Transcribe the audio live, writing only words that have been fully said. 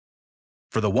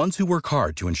For the ones who work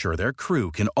hard to ensure their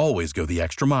crew can always go the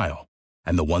extra mile,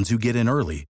 and the ones who get in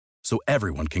early so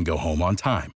everyone can go home on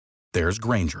time, there's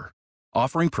Grainger,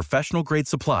 offering professional-grade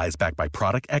supplies backed by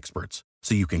product experts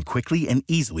so you can quickly and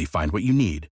easily find what you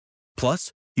need.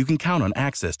 Plus, you can count on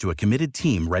access to a committed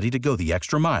team ready to go the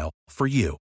extra mile for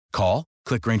you. Call,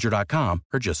 click Grainger.com,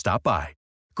 or just stop by.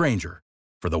 Grainger,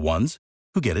 for the ones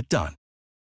who get it done.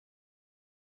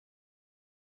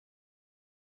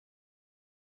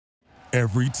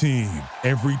 Every team,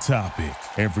 every topic,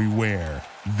 everywhere.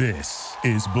 This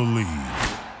is Believe.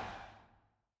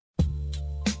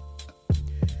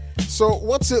 So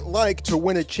what's it like to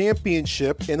win a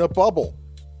championship in a bubble?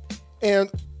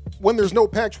 And when there's no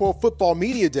Pac-12 football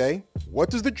media day, what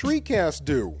does the TreeCast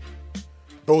do?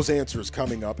 Those answers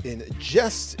coming up in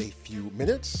just a few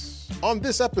minutes on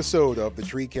this episode of the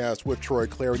TreeCast with Troy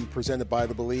Clardy, presented by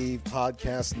the Believe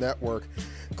Podcast Network.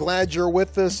 Glad you're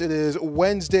with us. It is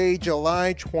Wednesday,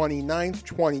 July 29th,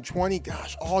 2020.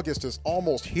 Gosh, August is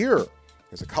almost here.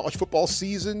 Is a college football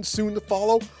season soon to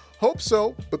follow? Hope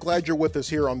so, but glad you're with us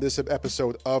here on this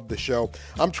episode of the show.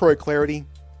 I'm Troy Clardy,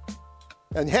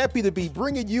 and happy to be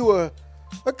bringing you a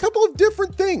couple of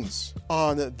different things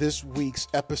on this week's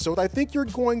episode I think you're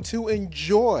going to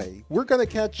enjoy. We're going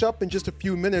to catch up in just a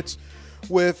few minutes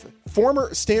with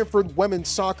former Stanford women's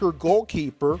soccer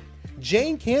goalkeeper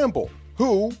Jane Campbell,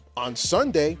 who on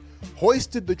Sunday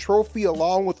hoisted the trophy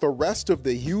along with the rest of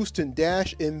the Houston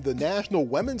Dash in the National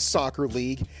Women's Soccer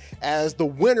League as the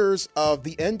winners of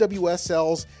the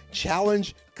NWSL's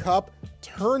Challenge Cup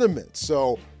tournament.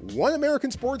 So one American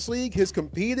sports league has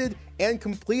competed and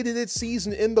completed its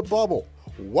season in the bubble.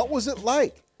 What was it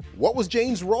like? What was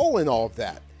Jane's role in all of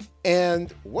that?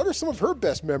 And what are some of her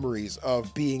best memories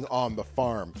of being on the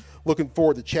farm? Looking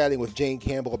forward to chatting with Jane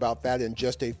Campbell about that in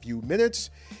just a few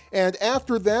minutes. And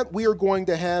after that, we are going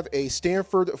to have a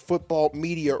Stanford football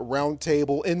media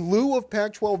roundtable in lieu of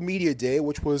Pac-12 Media Day,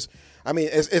 which was,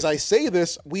 as I say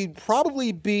this, we'd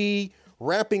probably be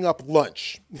wrapping up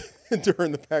lunch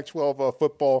during the Pac-12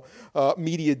 football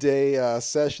media day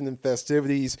session and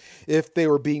festivities if they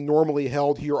were being normally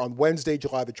held here on Wednesday,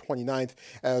 July the 29th,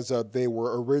 as they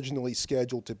were originally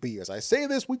scheduled to be. As I say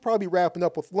this, we'd probably be wrapping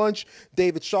up with lunch.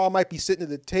 David Shaw might be sitting at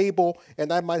the table,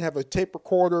 and I might have a tape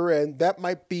recorder, and that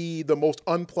might be the most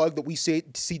unplugged that we see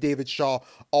David Shaw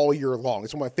all year long.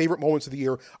 It's one of my favorite moments of the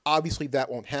year. Obviously, that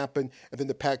won't happen. And then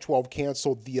the Pac-12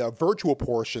 canceled the virtual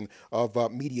portion of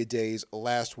media days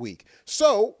last week.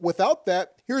 So, without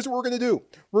that, here's what we're going to do.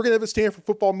 We're going to have a Stanford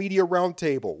football media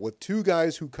roundtable with two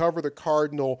guys who cover the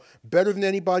Cardinal better than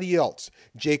anybody else.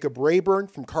 Jacob Rayburn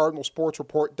from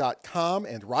CardinalSportsReport.com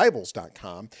and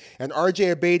Rivals.com, and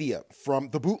RJ Abadia from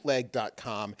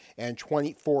TheBootleg.com and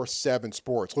 24/7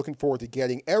 Sports. Looking forward to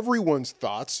getting everyone's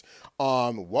thoughts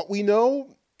on what we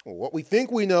know, what we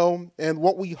think we know, and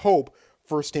what we hope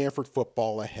for Stanford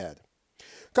football ahead.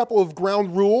 Couple of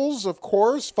ground rules, of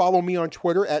course. Follow me on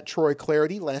Twitter at Troy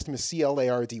Clardy. Last name is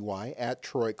Clardy, at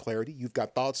Troy Clardy. You've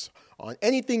got thoughts on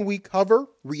anything we cover,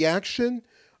 reaction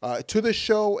to the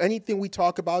show, anything we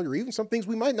talk about, or even some things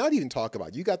we might not even talk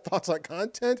about. You got thoughts on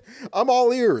content? I'm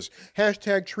all ears.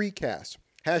 Hashtag TreeCast.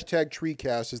 Hashtag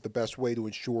TreeCast is the best way to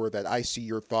ensure that I see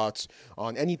your thoughts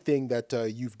on anything that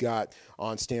you've got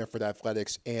on Stanford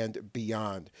Athletics and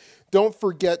beyond. Don't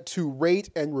forget to rate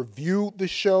and review the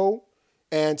show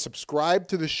and subscribe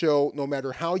to the show no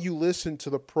matter how you listen to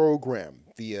the program,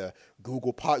 via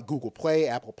Google Play,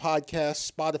 Apple Podcasts,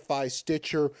 Spotify,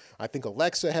 Stitcher. I think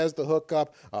Alexa has the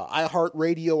hookup.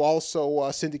 iHeartRadio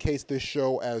also syndicates this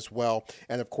show as well.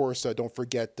 And of course, don't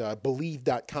forget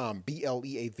Believe.com,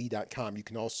 BLEAV.com. You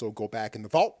can also go back in the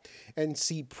vault and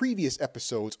see previous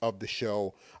episodes of the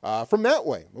show from that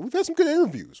way. We've had some good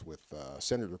interviews with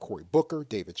Senator Cory Booker,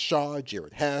 David Shaw,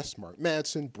 Jared Haas, Mark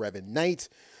Madsen, Brevin Knight,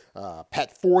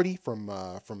 Pat Forty from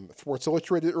Sports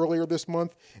Illustrated earlier this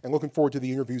month, and looking forward to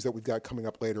the interviews that we've got coming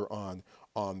up later on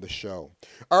the show.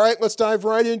 All right, let's dive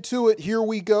right into it. Here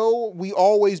we go. We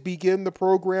always begin the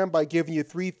program by giving you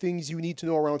 3 things you need to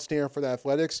know around Stanford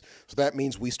Athletics. So that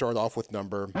means we start off with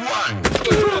number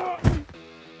 1.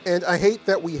 And I hate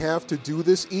that we have to do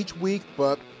this each week,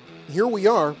 but here we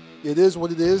are. It is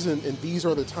what it is, and these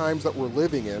are the times that we're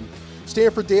living in.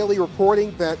 Stanford Daily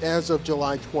reporting that as of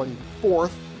July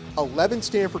 24th, 11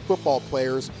 Stanford football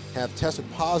players have tested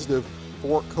positive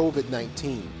for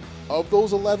COVID-19. Of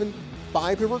those 11,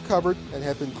 5 have recovered and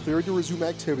have been cleared to resume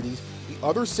activities. The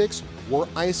other 6 were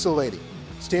isolated.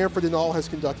 Stanford in all has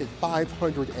conducted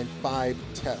 505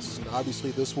 tests, and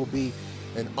obviously this will be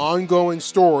an ongoing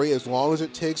story as long as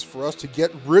it takes for us to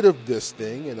get rid of this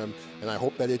thing. And I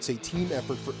hope that it's a team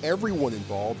effort for everyone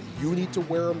involved. You need to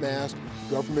wear a mask.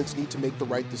 Governments need to make the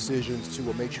right decisions to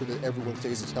make sure that everyone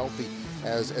stays as healthy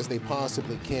as they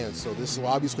possibly can. So this will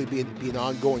obviously be an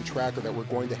ongoing tracker that we're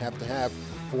going to have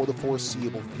for the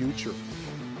foreseeable future.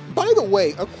 By the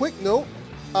way, a quick note.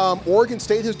 Oregon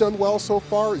State has done well so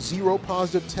far. 0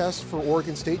 positive tests for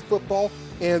Oregon State football.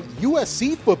 And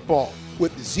USC football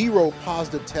with 0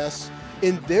 positive tests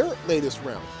in their latest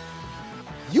round.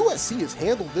 USC has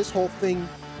handled this whole thing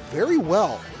very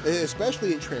well,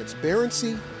 especially in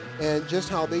transparency and just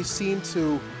how they seem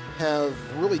to have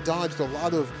really dodged a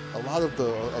lot of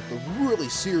the really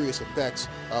serious effects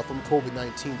from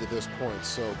COVID-19 to this point.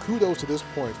 So kudos to this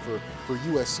point for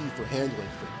USC for handling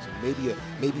things. And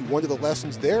maybe one of the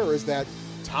lessons there is that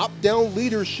top-down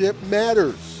leadership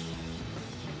matters.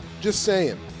 Just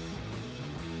saying.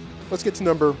 Let's get to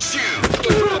number 2.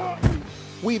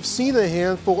 We've seen a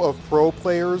handful of pro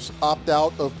players opt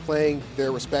out of playing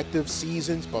their respective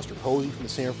seasons. Buster Posey from the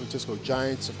San Francisco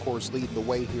Giants, of course, leading the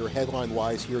way here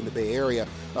headline-wise here in the Bay Area.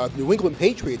 New England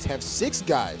Patriots have 6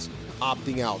 guys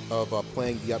opting out of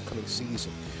playing the upcoming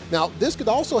season. Now, this could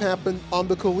also happen on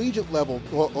the collegiate level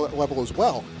as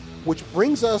well, which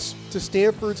brings us to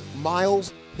Stanford's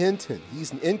Myles Hinton.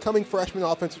 He's an incoming freshman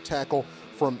offensive tackle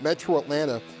from Metro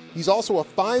Atlanta. He's also a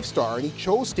 5-star, and he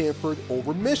chose Stanford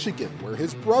over Michigan, where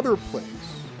his brother plays.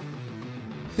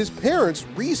 His parents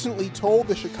recently told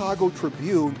the Chicago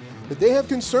Tribune that they have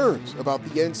concerns about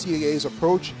the NCAA's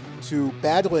approach to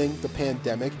battling the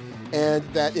pandemic, and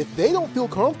that if they don't feel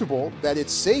comfortable that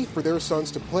it's safe for their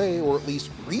sons to play, or at least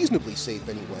reasonably safe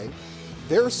anyway,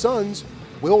 their sons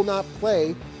will not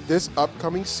play this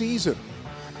upcoming season.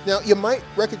 Now, you might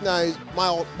recognize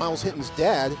Myles Hinton's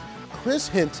dad, Chris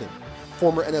Hinton,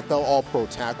 former NFL All-Pro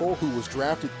tackle who was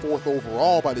drafted 4th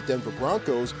overall by the Denver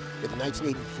Broncos in the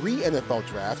 1983 NFL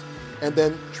Draft and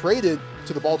then traded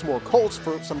to the Baltimore Colts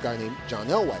for some guy named John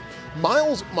Elway.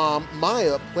 Myles' mom,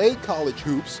 Maya, played college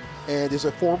hoops and is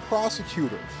a former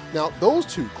prosecutor. Now, those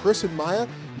two, Chris and Maya,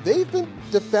 they've been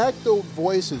de facto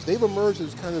voices. They've emerged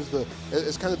as kind of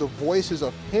the voices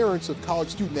of parents of college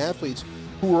student athletes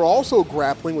who are also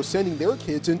grappling with sending their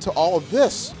kids into all of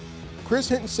this. Chris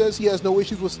Hinton says he has no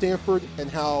issues with Stanford and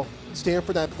how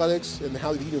Stanford athletics and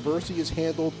how the university has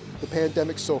handled the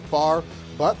pandemic so far,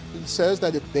 but he says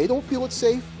that if they don't feel it's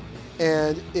safe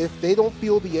and if they don't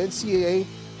feel the NCAA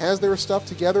has their stuff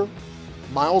together,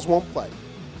 Myles won't play.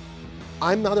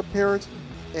 I'm not a parent,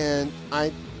 and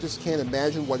I just can't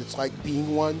imagine what it's like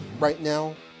being one right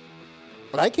now,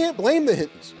 but I can't blame the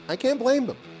Hintons. I can't blame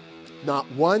them. Not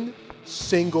one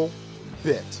single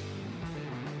bit.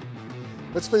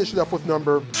 Let's finish it up with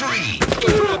number 3.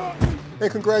 And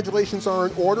congratulations are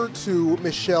in order to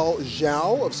Michelle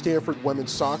Zhao of Stanford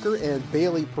Women's Soccer and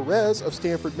Bailey Perez of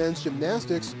Stanford Men's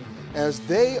Gymnastics, as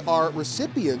they are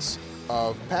recipients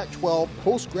of Pac-12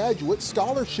 postgraduate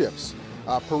scholarships.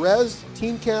 Perez,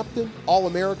 team captain,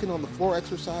 All-American on the floor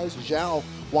exercise. Zhao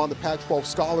won the Pac-12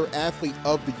 Scholar Athlete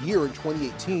of the Year in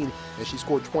 2018, and she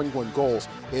scored 21 goals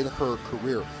in her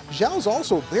career. Zhao's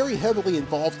also very heavily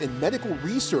involved in medical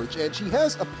research, and she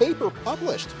has a paper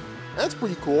published. That's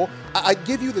pretty cool. I'd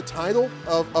give you the title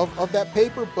of that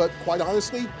paper, but quite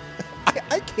honestly,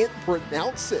 I can't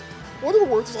pronounce it. One of the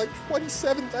words is like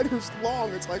 27 letters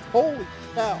long. It's like, holy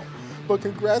cow. But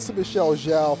congrats to Michelle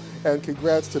Zhao and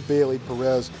congrats to Bailey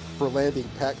Perez for landing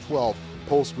Pac-12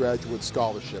 postgraduate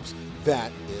scholarships.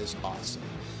 That is awesome.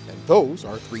 And those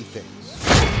are 3 things.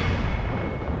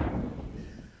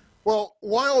 Well,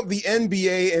 while the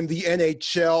NBA and the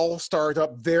NHL start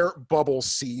up their bubble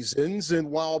seasons, and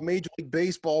while Major League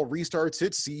Baseball restarts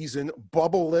its season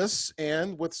bubbleless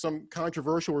and with some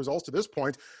controversial results to this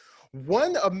point,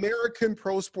 one American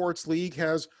pro sports league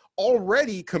has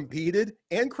already competed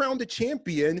and crowned a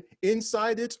champion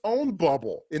inside its own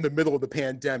bubble in the middle of the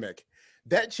pandemic.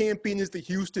 That champion is the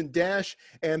Houston Dash,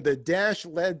 and the Dash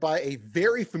led by a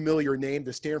very familiar name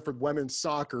to Stanford Women's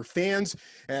Soccer fans,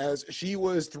 as she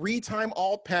was 3-time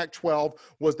All-Pac-12,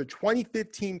 was the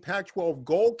 2015 Pac-12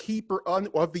 Goalkeeper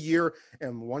of the Year,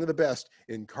 and one of the best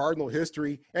in Cardinal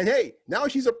history. And hey, now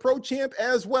she's a pro champ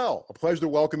as well. A pleasure to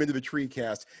welcome into the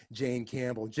TreeCast, Jane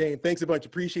Campbell. Jane, thanks a bunch.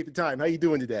 Appreciate the time. How you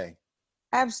doing today?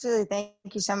 Absolutely.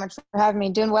 Thank you so much for having me.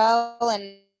 Doing well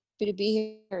and happy to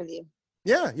be here with you.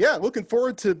 Yeah. Looking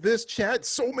forward to this chat.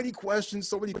 So many questions,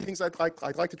 so many things I'd like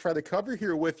to try to cover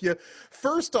here with you.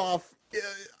 First off,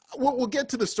 we'll get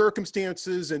to the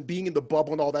circumstances and being in the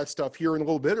bubble and all that stuff here in a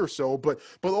little bit or so. But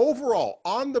overall,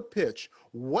 on the pitch,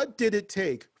 what did it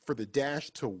take for the Dash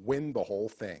to win the whole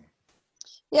thing?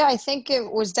 Yeah, I think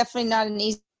it was definitely not an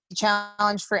easy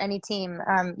challenge for any team.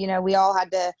 We all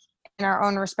had to, in our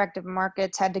own respective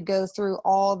markets, had to go through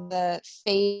all the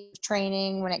phase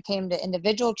training when it came to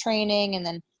individual training, and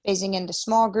then phasing into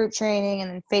small group training,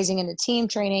 and then phasing into team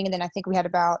training. And then I think we had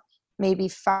about maybe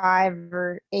 5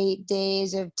 or 8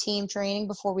 days of team training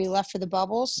before we left for the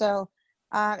bubble. So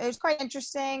it was quite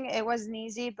interesting. It wasn't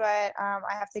easy, but I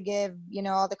have to give,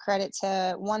 all the credit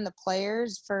to, one, the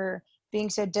players for being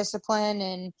so disciplined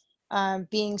and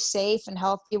being safe and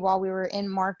healthy while we were in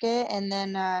market. And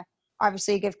then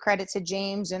obviously give credit to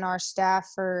James and our staff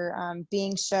for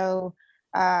being so,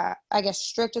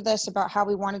 strict with us about how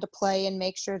we wanted to play and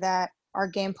make sure that our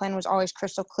game plan was always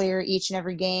crystal clear each and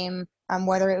every game,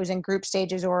 whether it was in group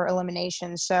stages or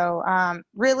elimination. So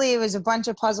really it was a bunch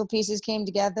of puzzle pieces came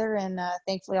together, and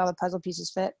thankfully all the puzzle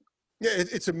pieces fit. Yeah,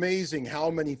 it's amazing how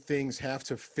many things have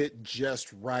to fit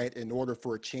just right in order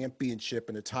for a championship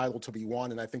and a title to be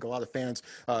won. And I think a lot of fans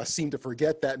seem to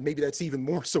forget that. Maybe that's even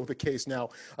more so the case now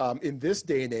in this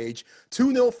day and age.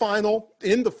 2-0 final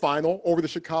in the final over the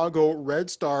Chicago Red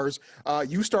Stars.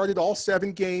 You started all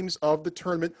 7 games of the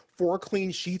tournament, 4 clean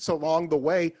sheets along the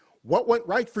way. What went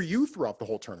right for you throughout the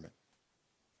whole tournament?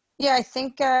 Yeah, I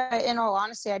think in all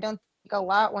honesty, I don't think a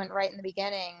lot went right in the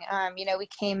beginning. We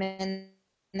came in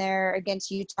there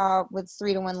against Utah with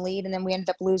 3-1 lead, and then we ended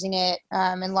up losing it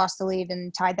and lost the lead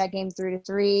and tied that game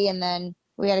 3-3. And then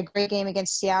we had a great game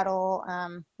against Seattle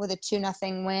with a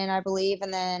 2-0 win, I believe.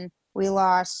 And then we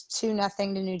lost 2-0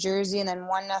 to New Jersey and then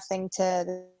 1-0 to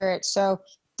the Pirates. So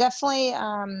definitely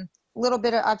a little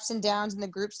bit of ups and downs in the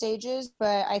group stages.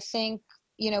 But I think,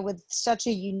 with such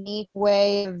a unique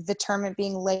way of the tournament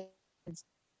being late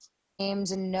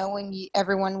games and knowing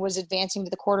everyone was advancing to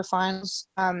the quarterfinals,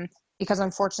 because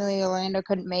unfortunately Orlando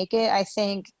couldn't make it, I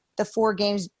think the 4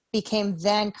 games became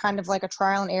then kind of like a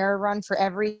trial and error run for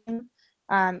every team.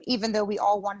 Even though we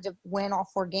all wanted to win all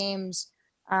 4 games,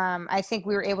 I think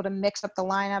we were able to mix up the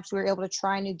lineups. We were able to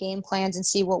try new game plans and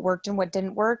see what worked and what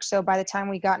didn't work. So by the time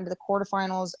we got into the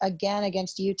quarterfinals again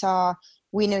against Utah,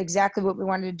 we knew exactly what we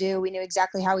wanted to do. We knew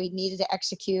exactly how we needed to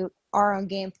execute our own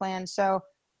game plan. So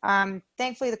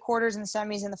thankfully the quarters and the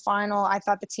semis and the final, I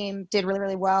thought the team did really,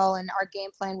 really well. And our game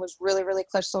plan was really, really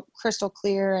crystal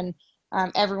clear, and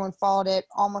everyone followed it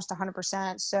almost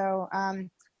 100%. So,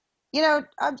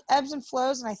 ebbs and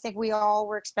flows. And I think we all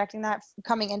were expecting that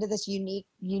coming into this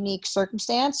unique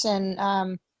circumstance. And,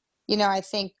 I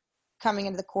think coming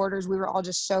into the quarters, we were all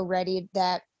just so ready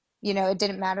that, it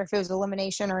didn't matter if it was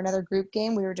elimination or another group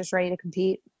game. We were just ready to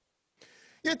compete.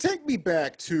 Yeah, take me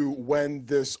back to when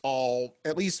this all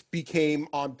at least became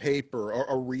on paper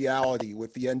a reality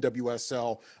with the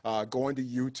NWSL going to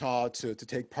Utah to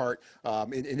take part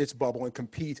in its bubble and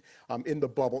compete in the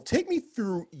bubble. Take me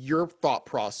through your thought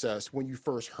process when you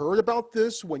first heard about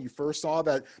this, when you first saw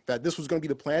that this was going to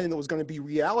be the plan and it was going to be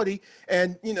reality.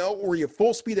 And, were you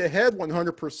full speed ahead,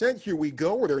 100%? Here we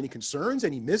go. Were there any concerns,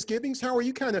 any misgivings? What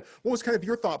was kind of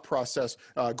your thought process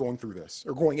going through this,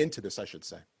 or going into this, I should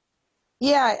say?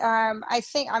 Yeah,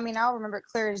 I'll remember it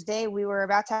clear as day. We were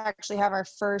about to actually have our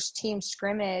first team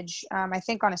scrimmage, I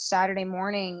think on a Saturday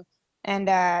morning. And,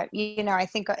 I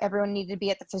think everyone needed to be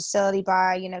at the facility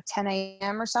by, 10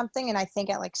 a.m. or something. And I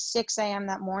think at like 6 a.m.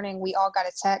 that morning, we all got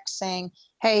a text saying,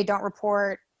 hey, don't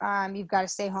report. You've got to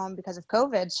stay home because of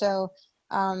COVID. So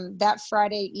that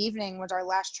Friday evening was our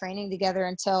last training together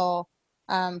until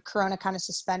Corona kind of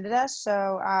suspended us.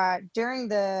 So during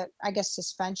the,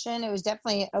 suspension, it was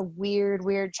definitely a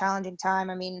weird, challenging time.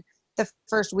 I mean, the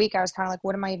first week I was kind of like,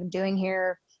 what am I even doing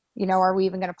here? Are we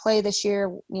even going to play this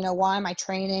year? Why am I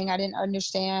training? I didn't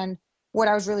understand what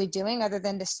I was really doing other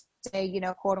than to stay,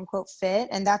 quote unquote fit.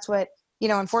 And that's what,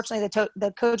 unfortunately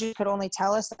the coaches could only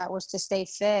tell us that was to stay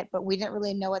fit, but we didn't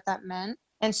really know what that meant.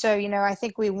 And so, I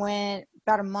think we went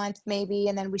about a month maybe,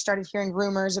 and then we started hearing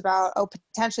rumors about,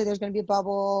 potentially there's going to be a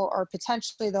bubble, or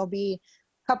potentially there'll be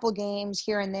a couple games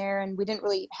here and there. And we didn't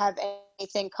really have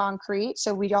anything concrete.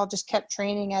 So we all just kept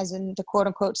training as in to quote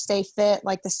unquote stay fit,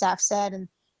 like the staff said. And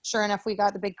sure enough, we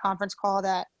got the big conference call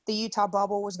that the Utah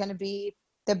bubble was going to be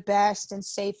the best and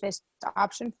safest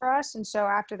option for us. And so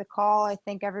after the call, I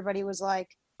think everybody was like,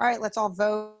 all right, let's all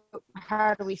vote.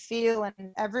 How do we feel?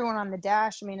 And everyone on the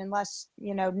dash, unless,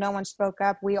 no one spoke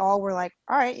up, we all were like,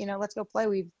 all right, let's go play.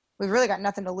 We've really got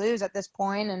nothing to lose at this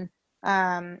point. And,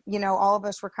 all of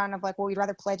us were kind of like, well, we'd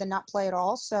rather play than not play at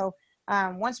all. So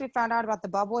once we found out about the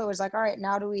bubble, it was like, all right,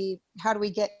 how do we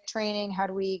get training? How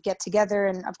do we get together?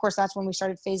 And of course, that's when we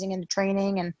started phasing into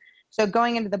training. And so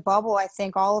going into the bubble, I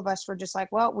think all of us were just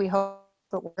like, well, we hope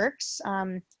it works.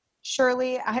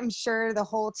 surely, I'm sure the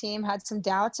whole team had some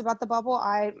doubts about the bubble.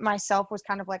 I myself was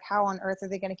kind of like, how on earth are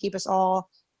they going to keep us all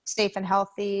safe and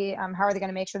healthy? How are they going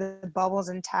to make sure that the bubble's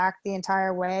intact the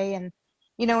entire way? And,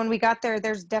 when we got there,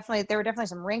 there were definitely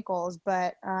some wrinkles,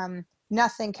 but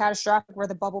nothing catastrophic where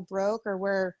the bubble broke or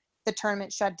where the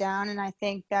tournament shut down. And I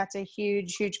think that's a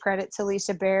huge, huge credit to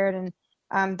Lisa Baird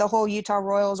and the whole Utah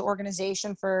Royals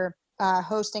organization for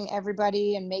hosting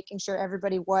everybody and making sure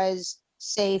everybody was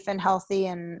safe and healthy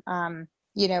and,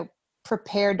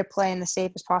 prepared to play in the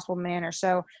safest possible manner.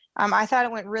 So I thought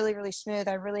it went really, really smooth.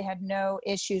 I really had no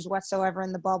issues whatsoever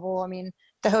in the bubble. I mean,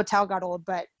 the hotel got old,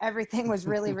 but everything was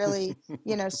really, really,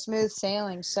 smooth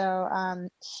sailing. So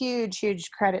huge, huge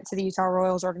credit to the Utah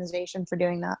Royals organization for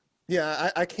doing that. Yeah,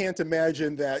 I can't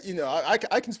imagine that.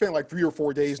 I can spend like 3 or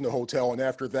 4 days in the hotel, and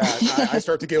after that, I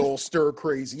start to get a little stir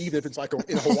crazy, even if it's like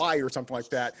in Hawaii or something like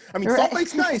that. I mean, Salt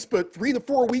Lake's nice, but 3 to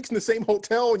 4 weeks in the same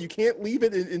hotel, and you can't leave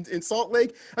it in Salt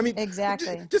Lake. I mean,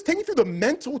 exactly. Just take me through the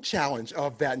mental challenge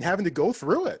of that and having to go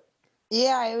through it.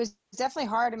 Yeah, it was definitely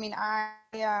hard. I mean, I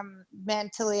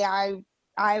mentally, I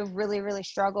really, really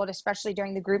struggled, especially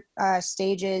during the group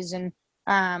stages, and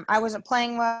I wasn't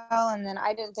playing well, and then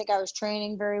I didn't think I was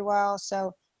training very well.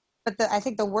 So, but I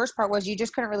think the worst part was you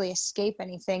just couldn't really escape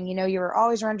anything. You were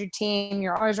always around your team,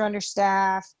 you're always around your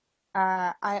staff.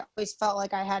 I always felt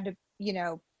like I had to,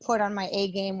 put on my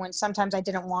A game when sometimes I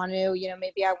didn't want to.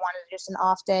 Maybe I wanted just an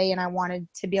off day, and I wanted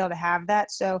to be able to have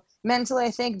that. So mentally,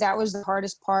 I think that was the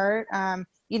hardest part.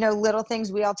 Little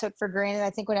things we all took for granted.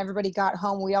 I think when everybody got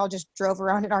home, we all just drove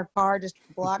around in our car, just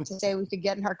blocked to say we could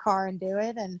get in our car and do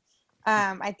it. And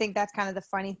I think that's kind of the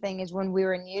funny thing is when we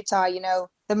were in Utah,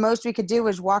 the most we could do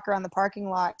was walk around the parking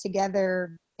lot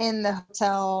together in the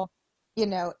hotel,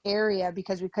 area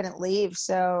because we couldn't leave.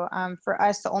 So for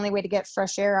us, the only way to get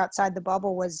fresh air outside the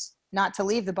bubble was not to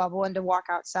leave the bubble and to walk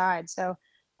outside. So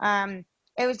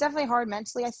it was definitely hard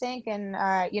mentally, I think. And,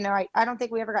 I don't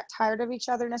think we ever got tired of each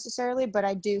other necessarily, but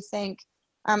I do think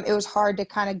it was hard to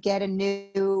kind of get a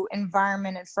new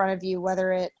environment in front of you,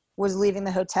 whether it was leaving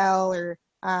the hotel or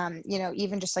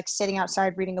even just like sitting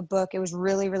outside reading a book. It was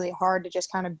really, really hard to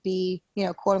just kind of be,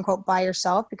 quote unquote, by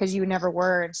yourself because you never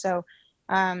were. And so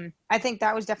I think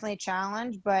that was definitely a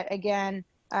challenge. But again,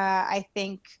 I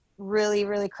think really,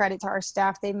 really credit to our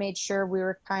staff. They made sure we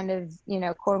were kind of,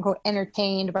 quote unquote,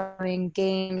 entertained by playing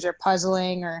games or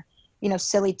puzzling or,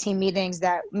 silly team meetings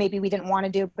that maybe we didn't want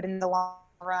to do, but in the long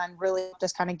run really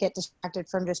just kind of get distracted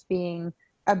from just being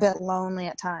a bit lonely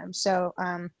at times. So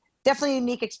definitely a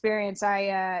unique experience.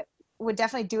 I would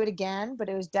definitely do it again, but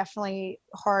it was definitely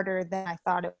harder than I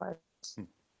thought it was.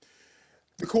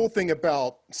 The cool thing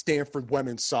about Stanford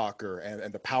women's soccer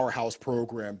and the powerhouse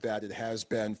program that it has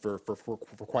been for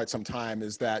quite some time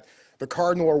is that the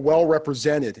Cardinal are well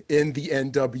represented in the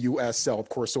NWSL. Of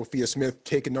course, Sophia Smith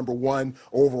taken #1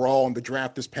 overall in the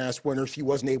draft this past winter. She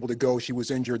wasn't able to go. She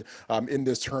was injured in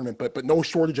this tournament, but no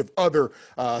shortage of other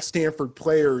Stanford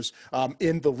players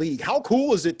in the league. How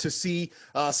cool is it to see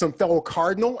some fellow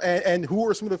Cardinal and who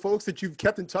are some of the folks that you've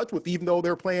kept in touch with, even though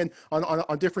they're playing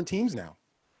on different teams now?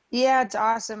 Yeah, it's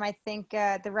awesome. I think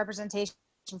the representation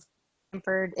for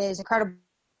Stanford is incredible.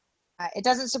 It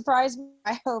doesn't surprise me.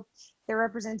 I hope the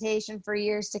representation for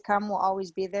years to come will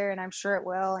always be there, and I'm sure it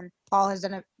will. And Paul has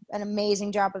done an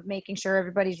amazing job of making sure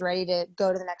everybody's ready to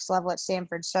go to the next level at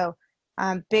Stanford. So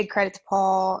big credit to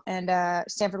Paul and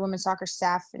Stanford women's soccer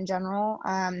staff in general.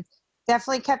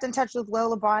 Definitely kept in touch with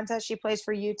Lola Bonta. She plays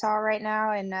for Utah right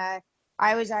now, and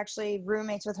I was actually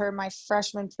roommates with her my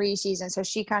freshman preseason. So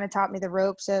she kind of taught me the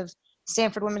ropes of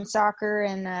Stanford women's soccer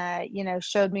and,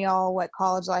 showed me all what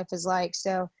college life is like.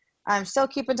 So I'm still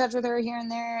keep in touch with her here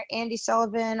and there. Andy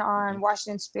Sullivan on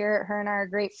Washington Spirit, her and I are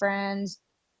great friends.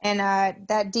 And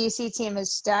that DC team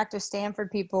is stacked with Stanford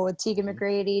people with Tegan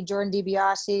McGrady, Jordan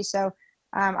DiBiase. So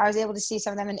I was able to see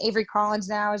some of them. And Avery Collins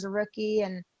now is a rookie.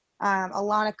 And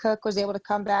Alana Cook was able to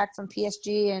come back from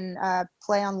PSG and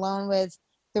play on loan with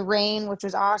the Reign, which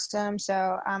was awesome.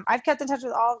 So I've kept in touch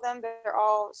with all of them. They're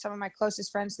all some of my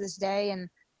closest friends to this day, and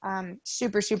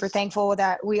super, super thankful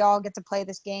that we all get to play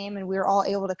this game and we're all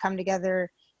able to come together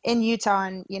in Utah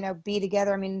and, be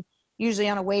together. I mean, usually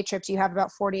on away trips, you have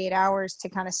about 48 hours to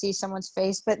kind of see someone's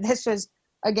face, but this was,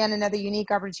 again, another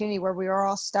unique opportunity where we were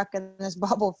all stuck in this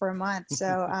bubble for a month.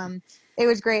 So it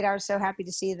was great. I was so happy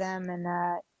to see them. And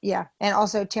and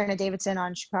also Tierna Davidson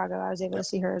on Chicago. I was able to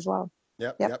see her as well.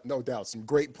 Yep, no doubt. Some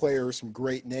great players, some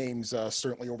great names,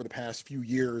 certainly over the past few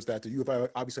years that you've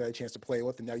obviously had a chance to play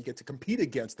with, and now you get to compete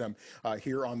against them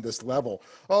here on this level.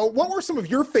 What were some of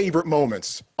your favorite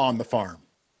moments on the farm?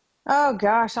 Oh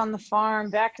gosh, on the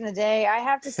farm back in the day, I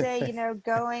have to say,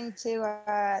 going to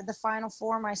the Final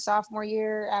Four my sophomore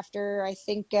year after I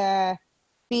think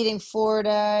beating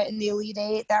Florida in the Elite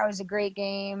Eight, that was a great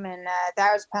game, and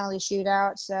that was a penalty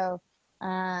shootout. So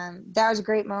that was a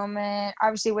great moment.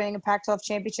 Obviously, winning a Pac-12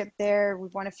 championship there,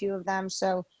 we've won a few of them.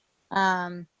 So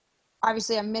um,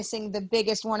 obviously, I'm missing the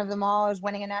biggest one of them all is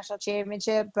winning a national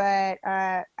championship. But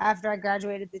after I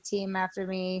graduated, the team after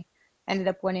me ended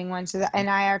up winning one. And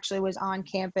I actually was on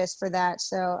campus for that.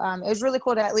 So it was really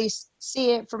cool to at least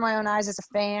see it from my own eyes as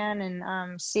a fan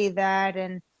and see that.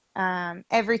 And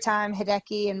every time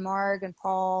Hideki and Marg and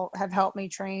Paul have helped me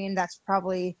train, that's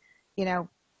probably, you know,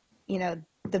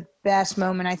 the best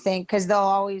moment, I think, because they'll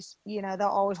always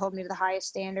hold me to the highest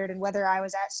standard. And whether I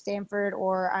was at Stanford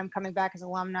or I'm coming back as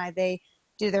alumni, they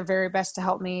do their very best to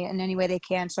help me in any way they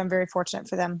can. So I'm very fortunate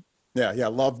for them. Yeah, I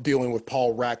love dealing with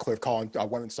Paul Ratcliffe calling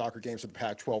women's soccer games for the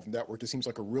Pac-12 Network. It seems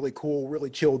like a really cool, really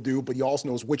chill dude, but he also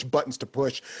knows which buttons to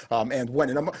push and when.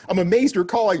 And I'm amazed you're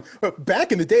calling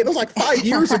back in the day. That was like 5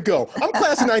 years ago. I'm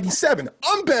class of 97.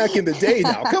 I'm back in the day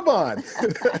now. Come on.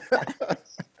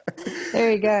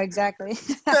 There you go. Exactly.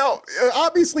 Now,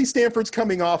 obviously, Stanford's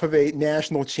coming off of a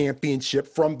national championship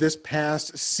from this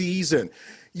past season.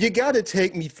 You got to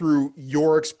take me through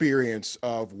your experience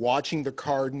of watching the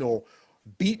Cardinal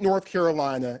beat North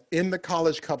Carolina in the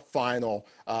College Cup final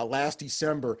last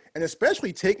December, and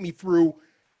especially take me through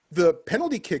the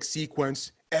penalty kick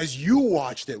sequence as you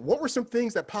watched it. What were some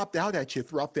things that popped out at you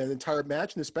throughout that entire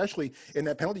match, and especially in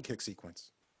that penalty kick sequence?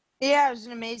 Yeah, it was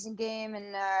an amazing game,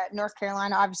 and North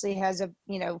Carolina obviously has a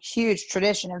huge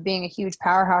tradition of being a huge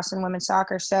powerhouse in women's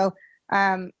soccer. So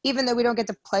even though we don't get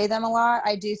to play them a lot,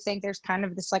 I do think there's kind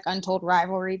of this like untold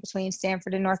rivalry between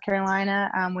Stanford and North Carolina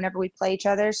whenever we play each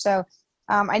other. So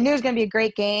I knew it was going to be a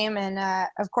great game, and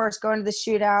of course going to the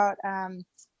shootout.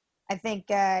 I think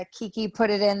Kiki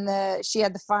put it in she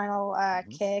had the final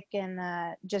kick and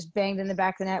just banged in the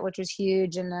back of the net, which was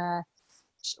huge. And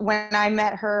when I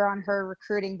met her on her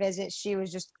recruiting visit, she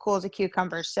was just cool as a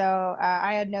cucumber. So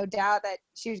I had no doubt that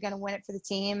she was going to win it for the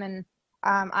team. And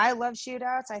I love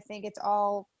shootouts. I think it's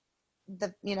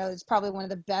it's probably one of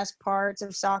the best parts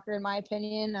of soccer, in my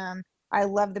opinion. I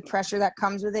love the pressure that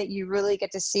comes with it. You really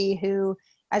get to see who,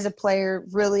 as a player,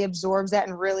 really absorbs that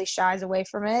and really shies away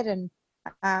from it. And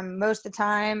most of the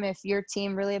time, if your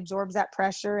team really absorbs that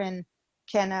pressure and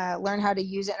can learn how to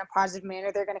use it in a positive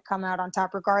manner, they're going to come out on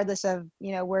top regardless of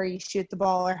where you shoot the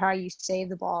ball or how you save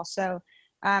the ball. So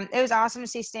it was awesome to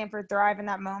see Stanford thrive in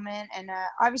that moment. And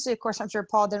obviously, of course, I'm sure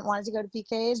Paul didn't want it to go to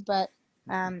PKs, but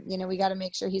we got to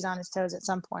make sure he's on his toes at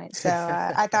some point. So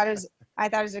I thought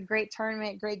it was a great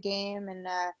tournament, great game, and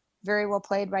very well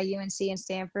played by UNC and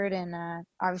Stanford, and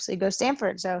obviously go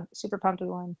Stanford. So super pumped we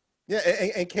won. Yeah,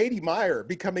 and Katie Meyer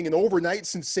becoming an overnight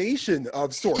sensation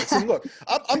of sorts. And look,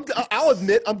 I'll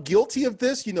admit I'm guilty of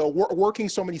this, working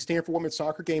so many Stanford women's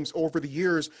soccer games over the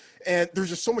years, and there's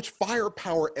just so much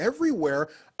firepower everywhere.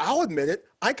 I'll admit it,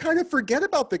 I kind of forget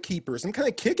about the keepers. I'm kind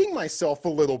of kicking myself a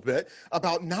little bit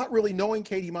about not really knowing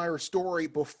Katie Meyer's story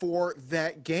before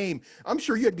that game. I'm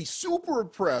sure you had to be super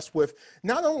impressed with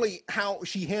not only how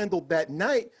she handled that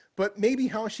night, but maybe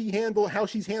how she's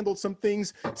handled some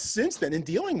things since then in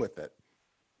dealing with it.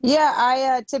 Yeah,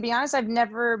 I to be honest, I've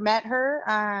never met her.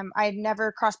 I've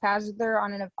never crossed paths with her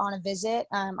on a visit.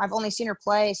 I've only seen her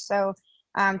play. So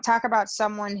talk about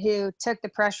someone who took the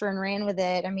pressure and ran with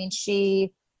it. I mean,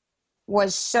 she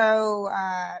was so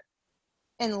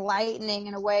enlightening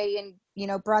in a way,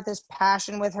 and brought this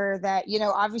passion with her that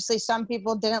obviously some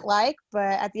people didn't like,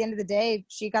 but at the end of the day,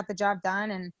 she got the job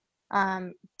done, and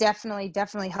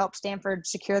definitely helped Stanford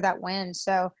secure that win.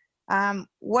 So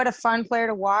what a fun player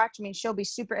to watch. I mean, she'll be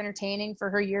super entertaining for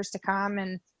her years to come,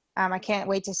 and I can't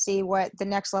wait to see what the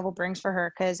next level brings for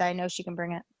her, because I know she can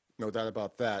bring it. No doubt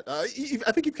about that. I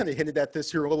think you've kind of hinted at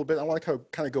this here a little bit. I want to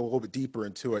kind of go a little bit deeper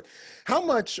into it. How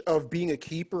much of being a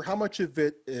keeper, how much of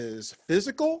it is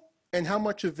physical, and how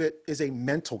much of it is a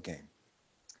mental game?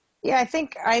 Yeah, I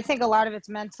think a lot of it's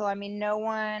mental. I mean, no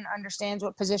one understands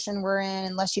what position we're in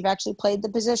unless you've actually played the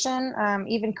position.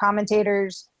 Even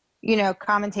commentators,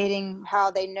 commentating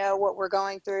how they know what we're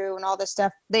going through and all this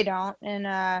stuff, they don't,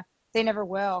 and they never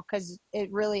will, because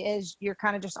it really is, you're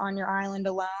kind of just on your island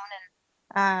alone.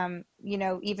 And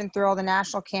even through all the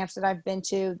national camps that I've been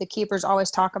to, the keepers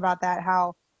always talk about that,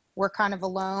 how we're kind of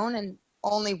alone and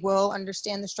only will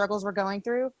understand the struggles we're going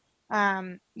through.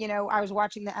 I was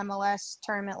watching the MLS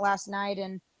tournament last night,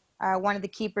 and one of the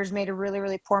keepers made a really,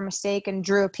 really poor mistake and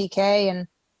drew a PK, and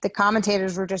the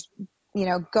commentators were just,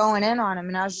 going in on him.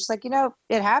 And I was just like,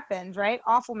 it happens, right?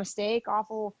 Awful mistake,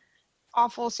 awful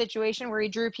awful situation where he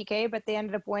drew PK, but they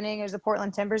ended up winning. It was the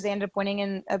Portland Timbers. They ended up winning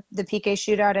in the PK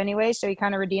shootout anyway, so he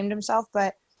kind of redeemed himself.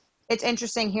 But it's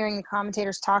interesting hearing the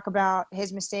commentators talk about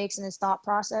his mistakes and his thought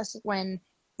process when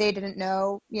they didn't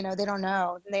know. They don't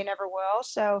know. They never will.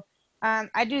 So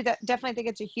I do definitely think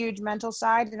it's a huge mental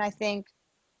side, and I think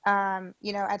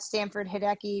at Stanford,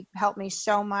 Hideki helped me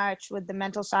so much with the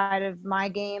mental side of my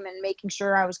game and making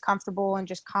sure I was comfortable and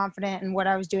just confident in what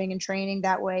I was doing in training.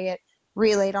 That way it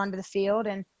relayed onto the field.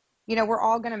 And, we're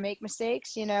all going to make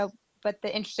mistakes, but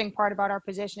the interesting part about our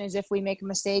position is if we make a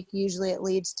mistake, usually it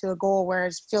leads to a goal,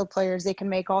 whereas field players, they can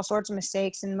make all sorts of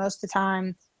mistakes. And most of the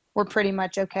time we're pretty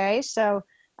much okay. So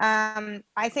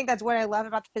I think that's what I love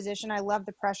about the position. I love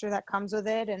the pressure that comes with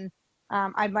it. And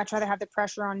I'd much rather have the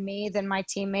pressure on me than my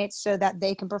teammates so that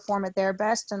they can perform at their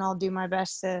best, and I'll do my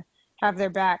best to have their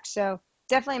back. So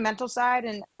definitely mental side.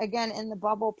 And again, in the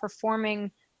bubble,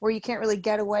 performing where you can't really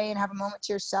get away and have a moment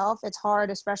to yourself, it's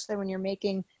hard, especially when you're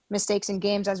making mistakes in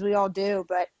games, as we all do.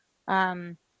 But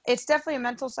it's definitely a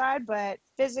mental side, but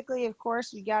physically, of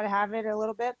course, you got to have it a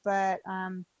little bit. But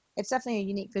it's definitely a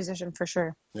unique position for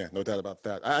sure. Yeah, no doubt about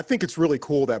that. I think it's really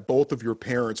cool that both of your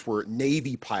parents were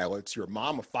Navy pilots, your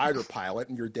mom a fighter pilot,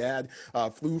 and your dad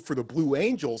flew for the Blue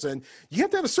Angels. And you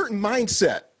have to have a certain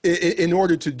mindset in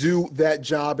order to do that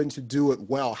job and to do it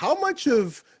well. How much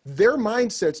of their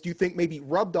mindsets do you think maybe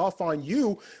rubbed off on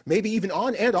you, maybe even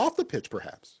on and off the pitch,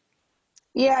 perhaps?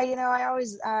 Yeah, I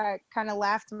always kind of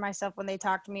laughed to myself when they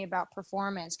talked to me about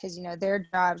performance because, their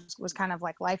jobs was kind of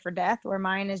like life or death, where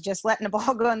mine is just letting the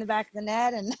ball go in the back of the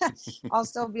net and I'll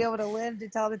still be able to live to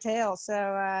tell the tale.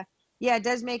 So, yeah, it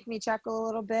does make me chuckle a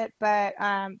little bit, but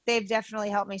they've definitely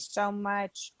helped me so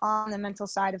much on the mental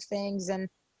side of things. And,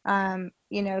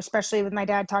 especially with my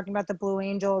dad talking about the Blue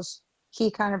Angels,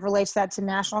 he kind of relates that to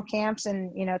national camps.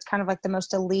 And, it's kind of like the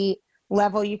most elite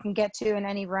level you can get to in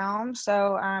any realm.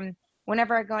 So,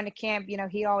 whenever I go into camp,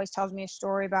 he always tells me a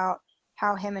story about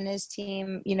how him and his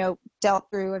team, dealt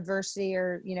through adversity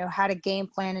or, had a game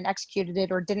plan and executed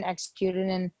it or didn't execute it,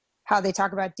 and how they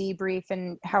talk about debrief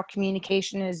and how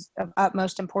communication is of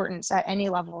utmost importance at any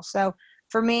level. So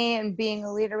for me, and being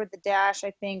a leader with the Dash,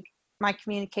 I think my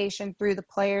communication through the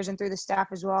players and through the staff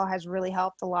as well has really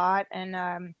helped a lot. And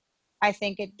I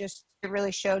think it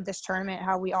really showed this tournament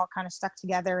how we all kind of stuck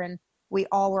together and we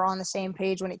all were on the same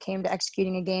page when it came to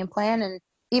executing a game plan. And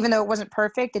even though it wasn't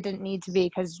perfect, it didn't need to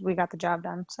be because we got the job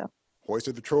done. So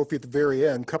hoisted the trophy at the very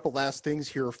end. Couple last things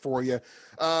here for you.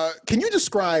 Can you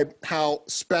describe how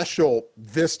special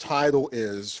this title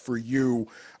is for you,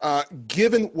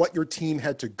 given what your team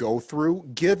had to go through,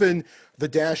 given the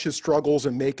Dash's struggles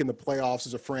in making the playoffs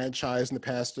as a franchise in the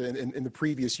past, in the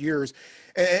previous years,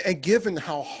 and given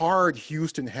how hard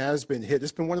Houston has been hit?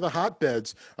 It's been one of the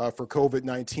hotbeds for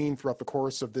COVID-19 throughout the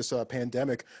course of this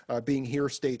pandemic, being here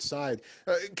stateside.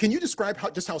 Can you describe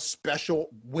how special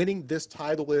winning this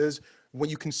title is when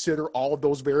you consider all of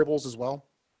those variables as well?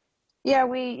 Yeah,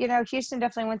 Houston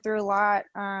definitely went through a lot.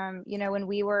 When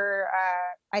we were,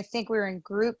 I think we were in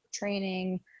group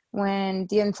training when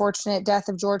the unfortunate death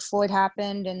of George Floyd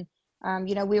happened. And,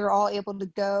 we were all able to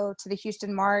go to the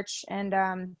Houston March and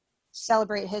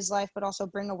celebrate his life, but also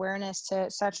bring awareness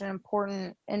to such an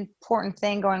important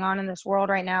thing going on in this world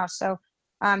right now. So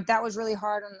that was really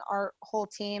hard on our whole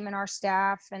team and our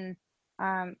staff. And,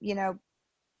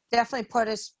 definitely put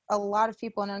a lot of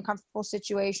people in uncomfortable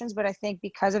situations. But I think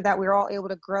because of that, we were all able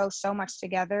to grow so much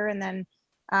together. And then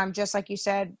just like you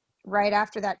said, right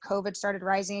after that, COVID started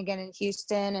rising again in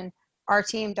Houston, and our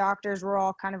team doctors were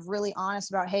all kind of really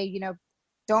honest about, hey,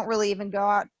 don't really even go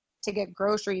out to get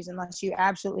groceries unless you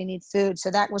absolutely need food. So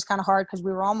that was kind of hard because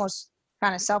we were almost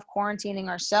kind of self-quarantining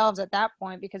ourselves at that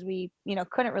point because we,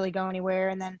 couldn't really go anywhere.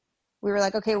 And then we were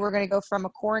like, okay, we're going to go from a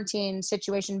quarantine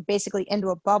situation basically into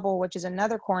a bubble, which is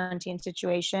another quarantine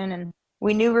situation. And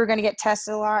we knew we were going to get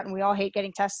tested a lot, and we all hate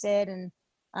getting tested. And,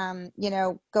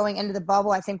 going into the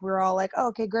bubble, I think we were all like, oh,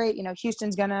 okay, great.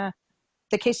 Houston's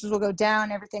the cases will go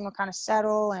down, everything will kind of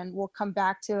settle, and we'll come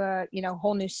back to a,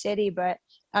 whole new city. But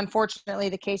unfortunately,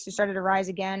 the cases started to rise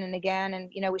again and again.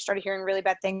 And, we started hearing really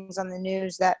bad things on the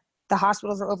news that the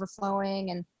hospitals were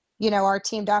overflowing, and our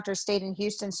team doctors stayed in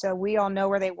Houston, so we all know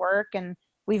where they work, and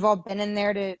we've all been in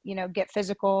there to, get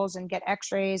physicals and get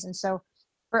x-rays. And so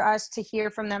for us to hear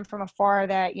from them from afar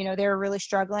that, they were really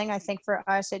struggling, I think for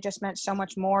us, it just meant so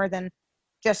much more than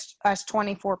just us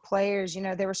 24 players.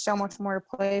 There was so much more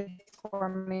to play for.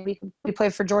 I mean, we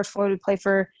played for George Floyd, we played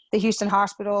for the Houston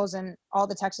hospitals and all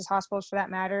the Texas hospitals for that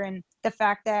matter. And the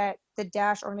fact that the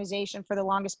Dash organization for the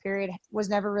longest period was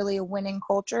never really a winning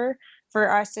culture,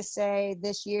 for us to say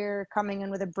this year coming in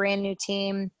with a brand new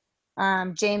team,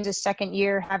 James's second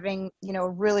year having, a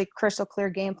really crystal clear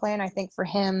game plan. I think for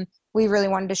him, we really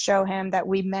wanted to show him that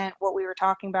we meant what we were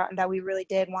talking about and that we really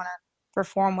did want to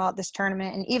perform well at this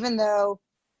tournament. And even though,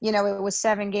 it was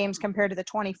 7 games compared to the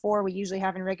 24 we usually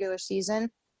have in regular season,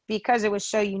 because it was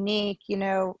so unique,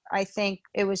 I think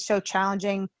it was so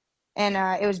challenging, and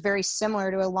it was very similar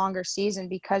to a longer season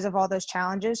because of all those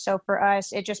challenges. So for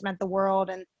us, it just meant the world.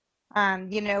 And,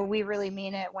 we really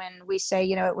mean it when we say,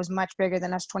 it was much bigger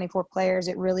than us 24 players.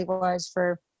 It really was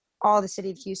for all the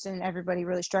city of Houston and everybody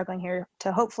really struggling here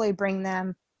to hopefully bring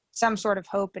them some sort of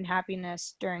hope and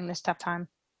happiness during this tough time.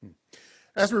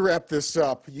 As we wrap this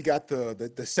up, you got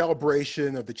the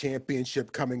celebration of the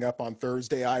championship coming up on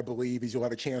Thursday, I believe, as you'll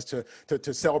have a chance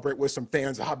to celebrate with some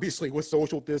fans, obviously with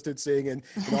social distancing and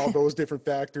all those different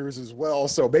factors as well.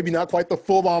 So maybe not quite the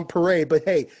full-on parade, but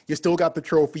hey, you still got the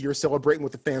trophy. You're celebrating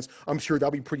with the fans. I'm sure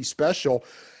that'll be pretty special.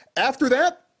 After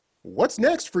that, what's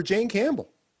next for Jane Campbell?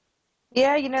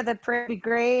 Yeah, the parade will be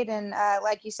great. And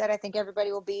like you said, I think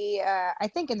everybody will be, I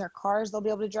think in their cars, they'll be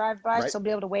able to drive by. Right. So they'll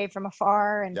be able to wave from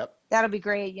afar. And Yep. That'll be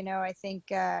great. I think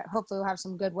hopefully we'll have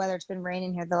some good weather. It's been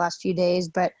raining here the last few days.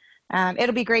 But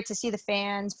it'll be great to see the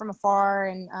fans from afar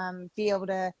and be able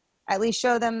to at least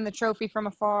show them the trophy from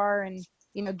afar and,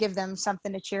 give them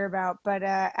something to cheer about. But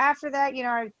after that,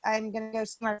 I'm going to go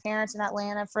see my parents in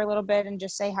Atlanta for a little bit and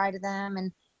just say hi to them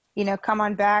and, come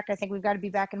on back. I think we've got to be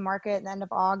back in market at the end of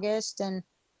August. And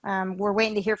we're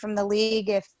waiting to hear from the league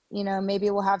if, maybe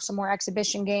we'll have some more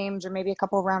exhibition games or maybe a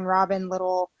couple of round robin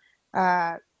little,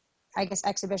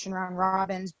 exhibition round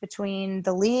robins between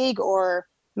the league, or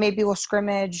maybe we'll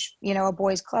scrimmage, a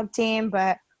boys club team.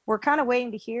 But we're kind of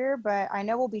waiting to hear. But I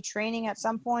know we'll be training at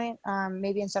some point,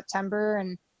 maybe in September.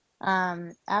 And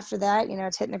after that,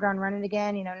 it's hitting the ground running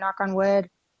again, knock on wood.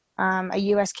 A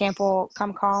U.S. camp will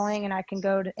come calling and I can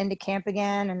go into camp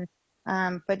again.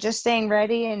 And but just staying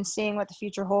ready and seeing what the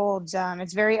future holds.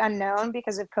 It's very unknown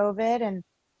because of COVID,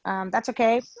 and that's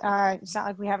okay. It's not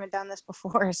like we haven't done this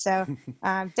before. So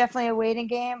definitely a waiting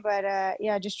game, but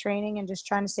just training and just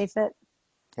trying to stay fit.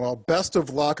 Well, best of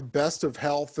luck, best of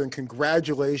health, and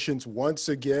congratulations once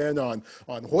again on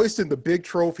hoisting the big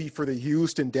trophy for the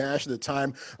Houston Dash at a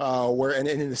time and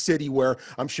in a city where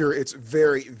I'm sure it's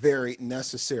very, very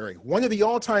necessary. One of the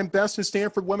all-time best in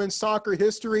Stanford women's soccer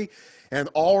history and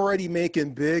already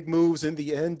making big moves in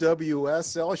the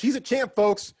NWSL. She's a champ,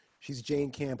 folks. She's Jane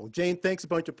Campbell. Jane, thanks a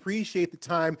bunch. Appreciate the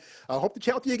time. I hope to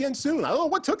chat with you again soon. I don't know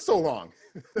what took so long.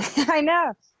 I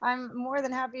know. I'm more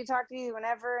than happy to talk to you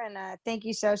whenever, and thank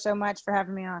you so much for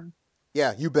having me on.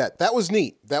 Yeah, you bet. That was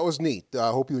neat.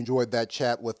 I hope you enjoyed that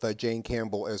chat with Jane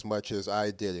Campbell as much as I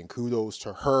did, and kudos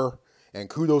to her, and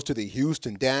kudos to the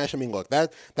Houston Dash. I mean, look,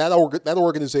 that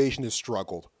organization has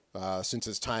struggled since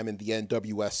its time in the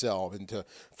NWSL, and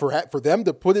for them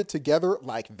to put it together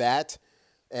like that,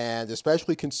 and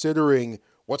especially considering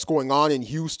what's going on in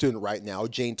Houston right now,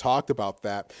 Jane talked about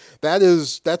that.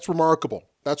 That's remarkable.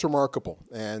 That's remarkable,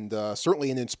 and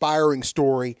certainly an inspiring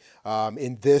story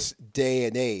in this day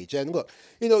and age. And look,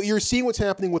 you're seeing what's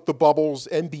happening with the bubbles,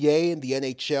 NBA and the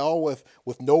NHL,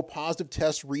 with no positive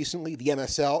tests recently. The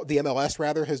MLS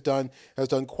rather has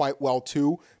done quite well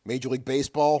too. Major League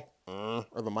Baseball, are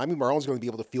the Miami Marlins going to be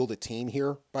able to field a team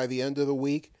here by the end of the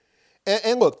week?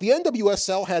 And look, the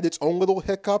NWSL had its own little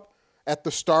hiccup at the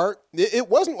start. It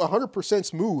wasn't 100%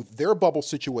 smooth, their bubble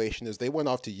situation, as they went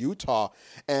off to Utah,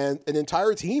 and an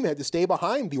entire team had to stay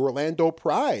behind the Orlando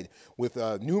Pride with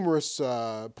numerous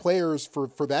players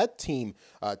for that team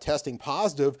testing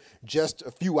positive just a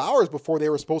few hours before they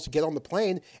were supposed to get on the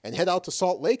plane and head out to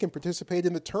Salt Lake and participate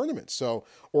in the tournament. So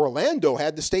Orlando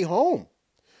had to stay home.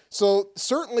 So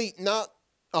certainly not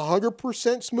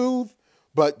 100% smooth,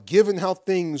 but given how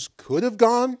things could have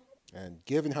gone, and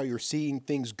given how you're seeing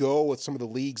things go with some of the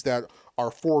leagues that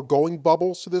are foregoing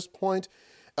bubbles to this point,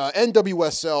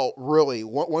 NWSL really,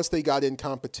 once they got in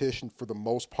competition for the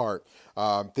most part,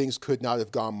 things could not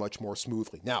have gone much more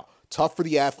smoothly. Now, tough for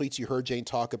the athletes. You heard Jane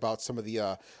talk about some of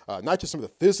the, not just some of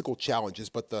the physical challenges,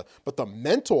 but the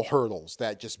mental hurdles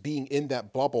that just being in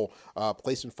that bubble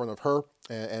placed in front of her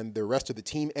and the rest of the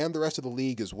team and the rest of the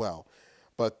league as well.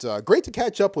 But great to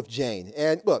catch up with Jane.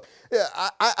 And look,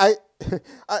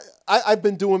 I've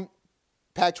been doing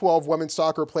Pac-12 women's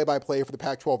soccer play-by-play for the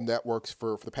Pac-12 networks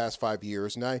for the past 5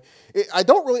 years, and I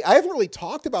haven't really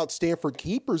talked about Stanford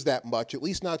Keepers that much, at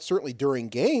least not certainly during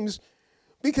games.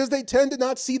 because they tend to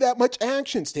not see that much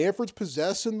action. Stanford's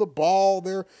possessing the ball.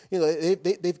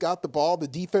 They've got the ball. The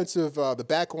defensive, the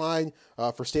back line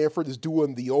for Stanford is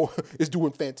doing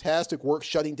fantastic work,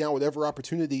 shutting down whatever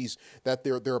opportunities that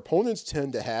their opponents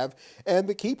tend to have. And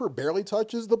the keeper barely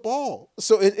touches the ball.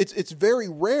 So it's very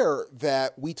rare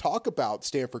that we talk about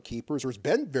Stanford keepers, or it's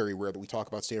been very rare that we talk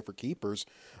about Stanford keepers.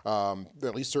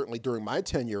 At least certainly during my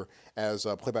tenure as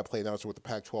a play-by-play announcer with the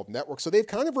Pac-12 Network. So they've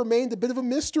kind of remained a bit of a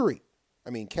mystery. I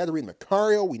mean, Katerina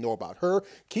Macario, we know about her.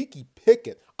 Kiki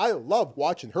Pickett, I love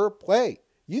watching her play.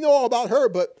 You know all about her,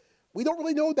 but we don't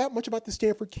really know that much about the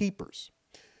Stanford keepers.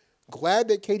 Glad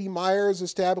that Katie Myers is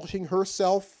establishing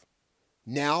herself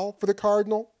now for the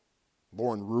Cardinal.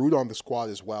 Lauren Root on the squad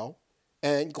as well.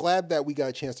 And glad that we got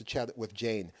a chance to chat with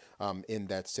Jane in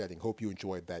that setting. Hope you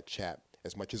enjoyed that chat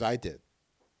as much as I did.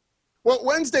 Well,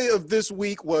 Wednesday of this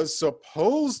week was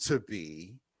supposed to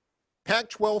be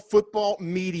Pac-12 Football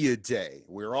Media Day.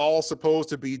 We're all supposed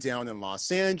to be down in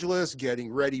Los Angeles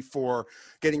getting ready for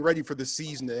the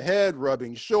season ahead,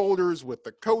 rubbing shoulders with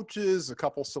the coaches, a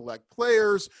couple select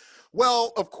players.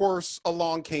 Well, of course,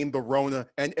 along came the Rona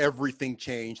and everything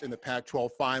changed, and the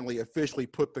Pac-12 finally officially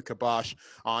put the kibosh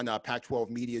on Pac-12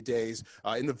 Media Days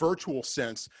in the virtual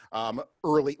sense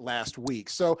early last week.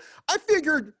 So I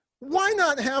figured, why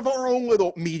not have our own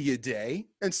little media day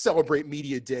and celebrate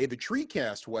Media Day the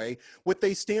TreeCast way with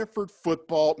a Stanford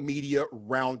football media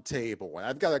roundtable? And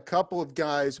I've got a couple of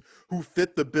guys who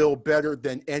fit the bill better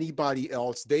than anybody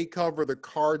else. They cover the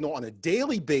Cardinal on a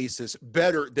daily basis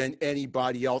better than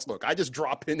anybody else. Look, I just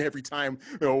drop in every time,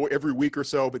 every week or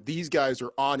so, but these guys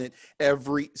are on it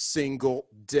every single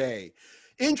day.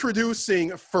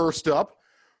 Introducing first up,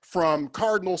 from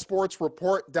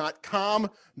CardinalSportsReport.com,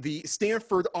 the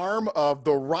Stanford arm of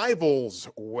the Rivals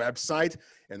website,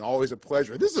 and always a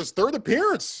pleasure. This is his third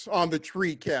appearance on the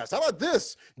TreeCast. How about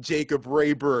this, Jacob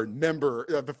Rayburn,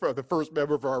 the first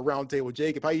member of our roundtable.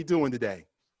 Jacob, how you doing today?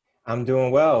 I'm doing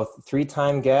well.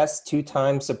 3-time guest,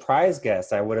 2-time surprise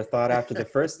guest. I would have thought after the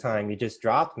first time you just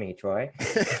dropped me, Troy.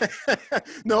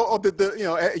 No,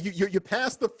 you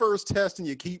pass the first test and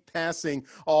you keep passing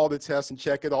all the tests and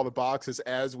checking all the boxes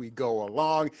as we go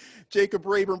along. Jacob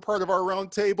Rayburn, part of our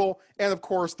roundtable, and of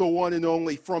course the one and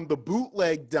only from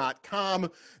thebootleg.com,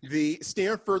 the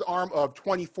Stanford arm of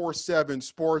 24/7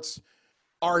 Sports,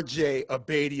 RJ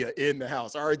Abadia in the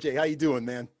house. RJ, how you doing,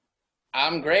 man?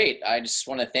 I'm great. I just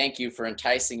want to thank you for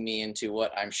enticing me into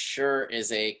what I'm sure is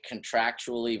a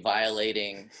contractually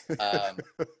violating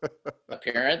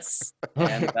appearance,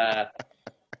 and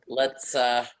let's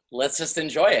just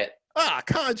enjoy it.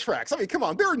 Contracts. I mean, come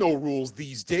on. There are no rules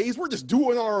these days. We're just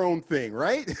doing our own thing,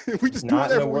 right? We just do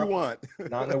whatever we want.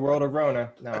 Not in the world of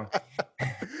Rona, no.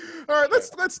 All right,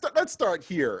 let's start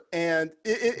here. And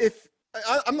if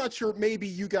I'm not sure, maybe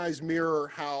you guys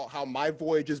mirror how my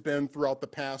voyage has been throughout the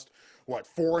past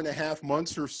 4.5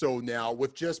 months or so now,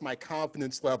 with just my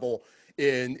confidence level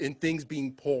in things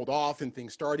being pulled off and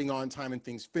things starting on time and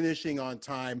things finishing on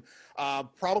time.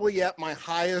 Probably at my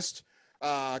highest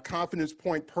confidence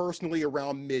point personally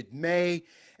around mid-May.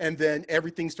 And then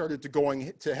everything started to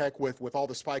going to heck with all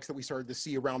the spikes that we started to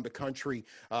see around the country,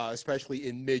 especially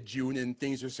in mid-June, and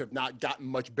things just have not gotten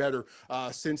much better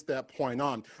since that point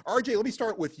on. RJ, let me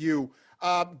start with you.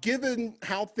 Given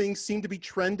how things seem to be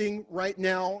trending right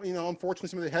now, unfortunately,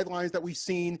 some of the headlines that we've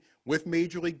seen with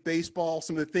Major League Baseball,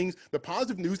 some of the things, the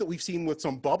positive news that we've seen with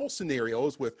some bubble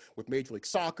scenarios with Major League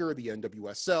Soccer, the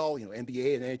NWSL,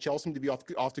 NBA and NHL seem to be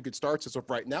off to good starts as of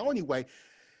right now anyway.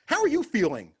 How are you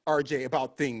feeling, RJ,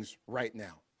 about things right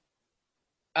now?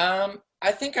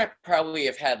 I think I probably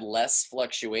have had less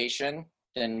fluctuation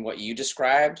than what you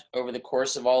described over the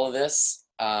course of all of this.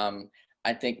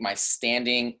 I think my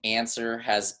standing answer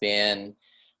has been,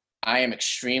 I am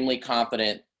extremely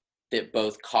confident that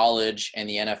both college and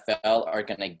the NFL are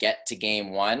going to get to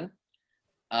game one.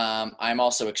 I'm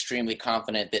also extremely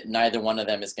confident that neither one of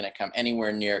them is going to come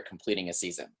anywhere near completing a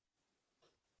season.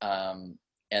 And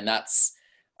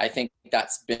I think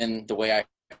that's been the way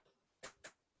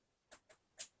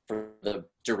for the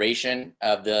duration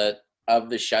of the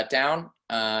shutdown.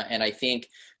 And I think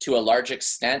to a large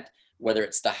extent, whether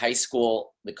it's the high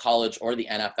school, the college, or the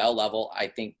NFL level, I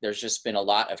think there's just been a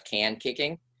lot of can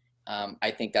kicking.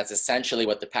 I think that's essentially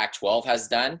what the Pac-12 has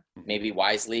done, maybe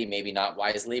wisely, maybe not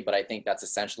wisely, but I think that's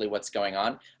essentially what's going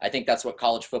on. I think that's what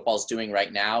college football is doing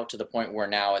right now, to the point where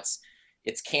now it's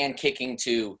can kicking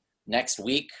to next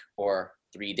week or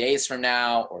 3 days from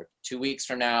now or 2 weeks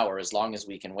from now, or as long as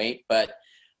we can wait. But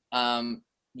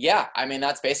yeah, I mean,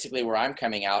 that's basically where I'm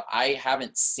coming out. I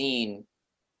haven't seen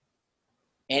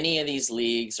any of these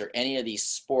leagues or any of these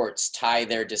sports tie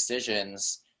their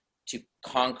decisions to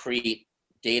concrete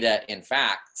data and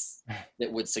facts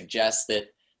that would suggest that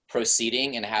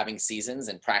proceeding and having seasons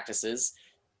and practices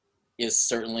is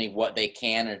certainly what they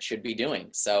can and should be doing.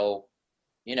 So,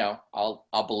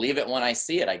 I'll believe it when I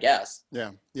see it, I guess.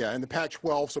 Yeah. And the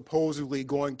Pac-12 supposedly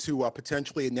going to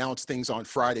potentially announce things on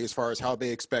Friday as far as how they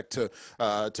expect to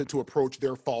approach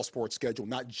their fall sports schedule.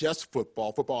 Not just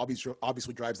football. Football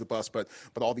obviously drives the bus, but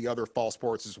all the other fall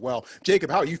sports as well.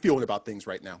 Jacob, how are you feeling about things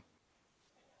right now?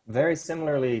 Very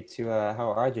similarly to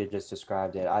how RJ just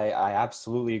described it. I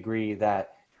absolutely agree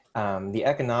that the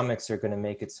economics are going to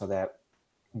make it so that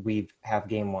we have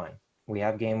game one. We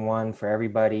have game one for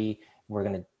everybody. We're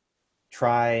going to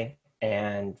try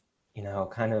and,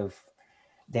 kind of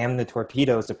damn the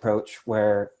torpedoes approach,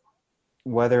 where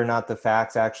whether or not the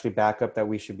facts actually back up that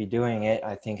we should be doing it,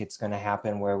 I think it's going to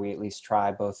happen where we at least try,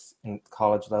 both in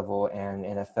college level and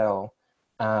NFL.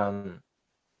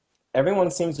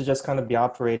 Everyone seems to just kind of be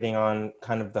operating on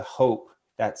kind of the hope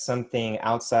that something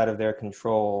outside of their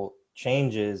control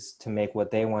changes to make what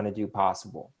they want to do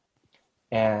possible.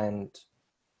 And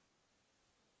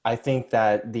I think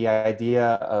that the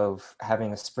idea of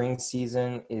having a spring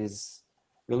season is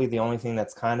really the only thing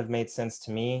that's kind of made sense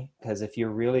to me, because if you're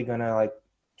really going to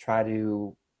try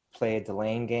to play a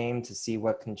delaying game to see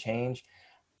what can change,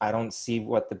 I don't see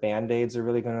what the Band-Aids are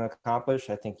really going to accomplish.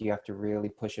 I think you have to really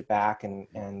push it back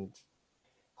and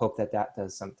hope that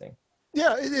does something.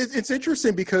 Yeah, it's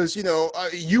interesting because,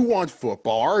 you want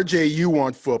football. RJ, you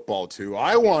want football too.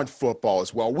 I want football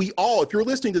as well. We all, if you're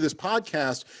listening to this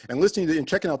podcast and listening to and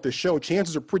checking out this show,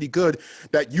 chances are pretty good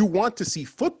that you want to see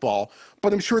football.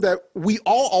 But I'm sure that we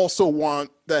all also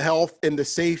want the health and the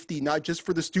safety, not just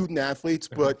for the student athletes,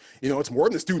 but, it's more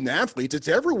than the student athletes. It's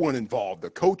everyone involved, the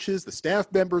coaches, the staff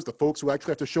members, the folks who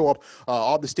actually have to show up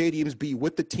all the stadiums, be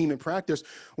with the team in practice.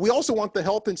 We also want the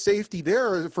health and safety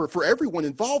there for everyone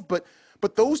involved.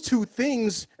 But those two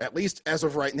things, at least as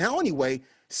of right now anyway,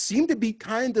 seem to be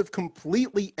kind of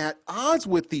completely at odds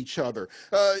with each other.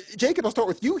 Jacob, I'll start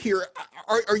with you here.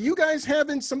 Are you guys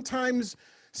having sometimes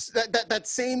that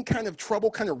same kind of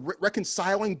trouble kind of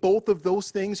reconciling both of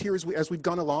those things here as we've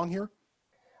gone along here?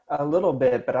 A little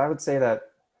bit, but I would say that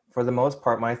for the most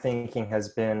part, my thinking has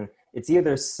been it's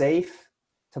either safe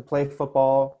to play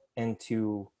football and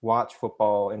to watch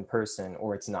football in person,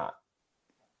 or it's not.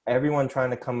 Everyone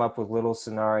trying to come up with little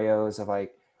scenarios of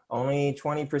only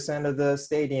 20% of the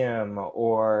stadium,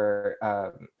 or,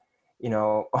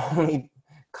 only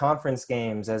conference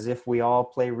games, as if we all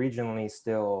play regionally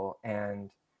still.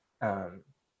 And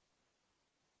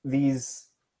these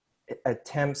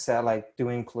attempts at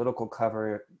doing political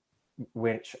cover,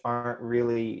 which aren't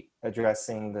really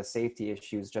addressing the safety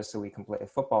issues just so we can play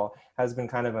football, has been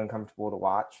kind of uncomfortable to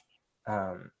watch.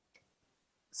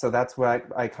 So that's what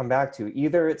I come back to.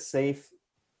 Either it's safe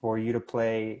for you to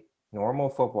play normal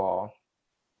football,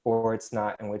 or it's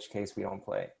not, in which case we don't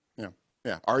play.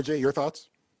 Yeah. RJ, your thoughts?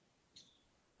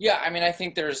 Yeah, I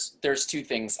think there's two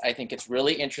things. I think it's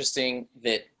really interesting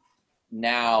that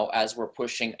now, as we're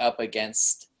pushing up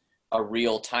against a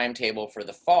real timetable for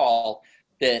the fall,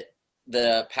 that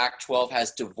the Pac-12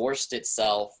 has divorced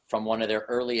itself from one of their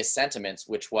earliest sentiments,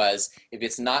 which was, if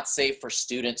it's not safe for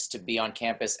students to be on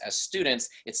campus as students,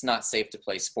 it's not safe to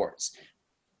play sports.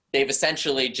 They've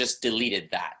essentially just deleted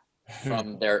that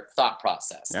from their thought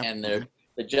process. Yeah. And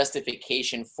the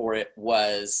justification for it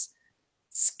was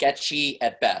sketchy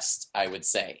at best, I would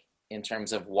say, in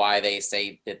terms of why they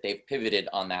say that they've pivoted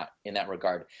on that in that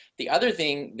regard. The other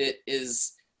thing that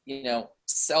is,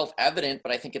 self-evident,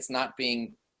 but I think it's not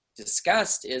being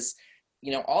discussed is,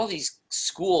 all these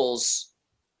schools,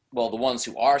 well, the ones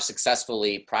who are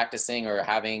successfully practicing or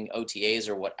having OTAs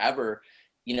or whatever,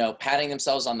 patting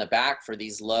themselves on the back for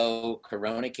these low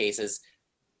corona cases.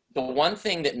 The one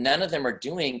thing that none of them are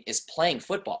doing is playing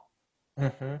football.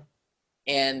 Mm-hmm.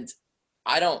 And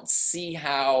I don't see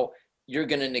how you're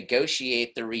going to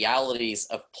negotiate the realities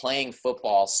of playing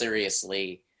football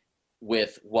seriously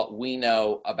with what we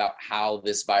know about how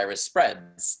this virus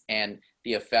spreads and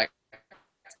the effect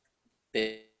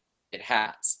that it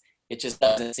has. It just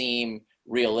doesn't seem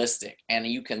realistic. And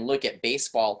you can look at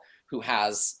baseball, who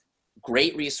has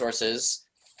great resources,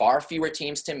 far fewer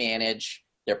teams to manage.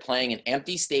 They're playing in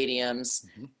empty stadiums,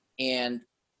 mm-hmm. and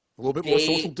a little bit more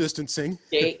social distancing.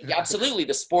 Absolutely.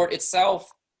 The sport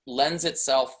itself lends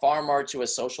itself far more to a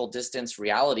social distance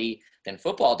reality than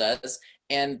football does.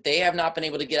 And they have not been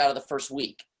able to get out of the first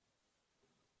week,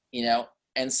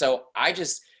 And so I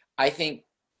think,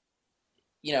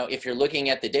 if you're looking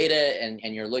at the data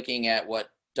and you're looking at what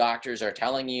doctors are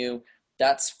telling you,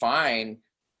 that's fine.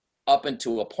 up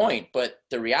until a point. But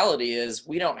the reality is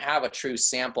we don't have a true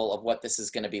sample of what this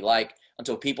is going to be like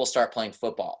until people start playing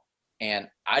football. And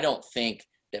I don't think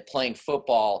that playing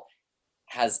football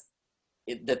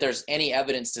that there's any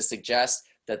evidence to suggest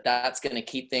that that's going to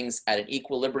keep things at an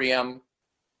equilibrium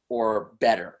or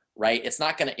better, right? It's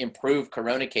not going to improve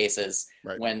corona cases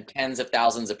when tens of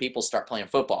thousands of people start playing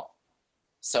football.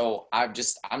 So I'm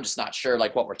just not sure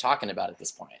like what we're talking about at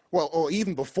this point. Well,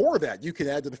 even before that, you can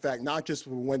add to the fact not just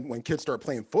when kids start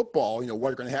playing football,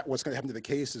 what's going to happen to the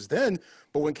cases then,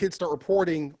 but when kids start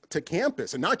reporting to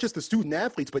campus, and not just the student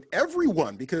athletes, but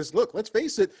everyone. Because look, let's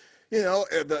face it,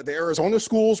 the Arizona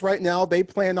schools right now, they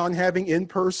plan on having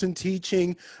in-person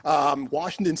teaching.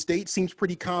 Washington State seems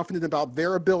pretty confident about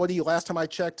their ability, last time I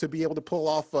checked, to be able to pull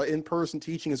off in-person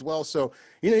teaching as well. So,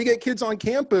 you get kids on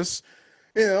campus,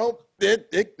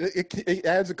 it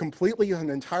adds an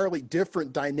entirely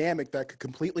different dynamic that could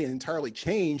completely and entirely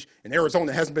change. And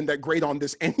Arizona hasn't been that great on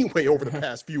this anyway over the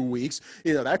past few weeks.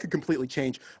 That could completely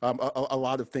change a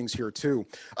lot of things here too.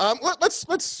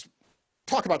 Let's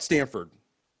talk about Stanford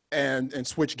and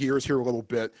switch gears here a little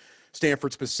bit.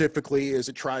 Stanford specifically, as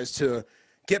it tries to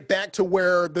get back to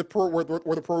where the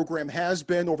program has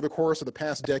been over the course of the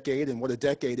past decade, and what a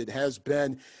decade it has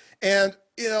been. And,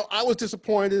 I was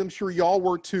disappointed. I'm sure y'all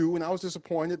were too. And I was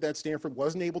disappointed that Stanford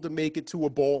wasn't able to make it to a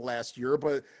bowl last year.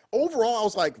 But overall, I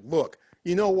was like, look,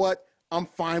 you know what? I'm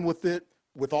fine with it.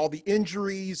 With all the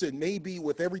injuries and maybe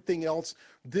with everything else,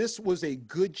 this was a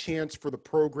good chance for the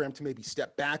program to maybe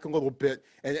step back a little bit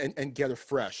and get it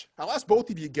fresh. I'll ask both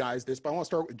of you guys this, but I want to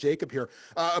start with Jacob here.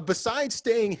 Besides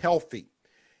staying healthy,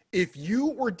 if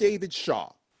you were David Shaw,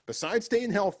 besides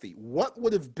staying healthy, what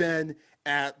would have been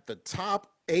at the top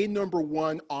number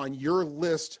one on your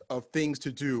list of things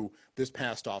to do this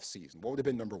past off season? What would have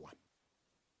been number one?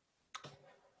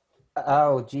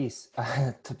 Oh, geez,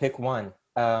 to pick one.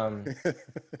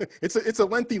 It's a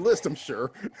lengthy list, I'm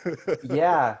sure.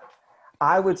 Yeah,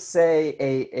 I would say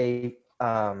a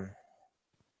kind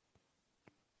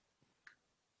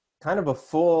of a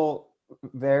full,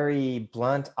 very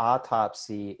blunt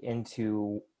autopsy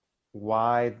into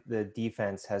why the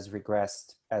defense has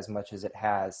regressed as much as it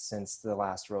has since the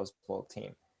last Rose Bowl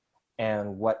team,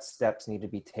 and what steps need to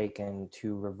be taken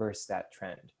to reverse that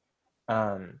trend.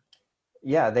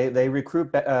 They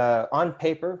recruit on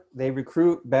paper. They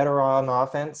recruit better on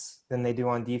offense than they do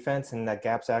on defense, and that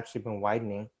gap's actually been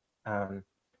widening.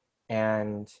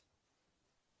 And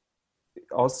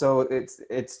also,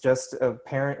 it's just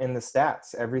apparent in the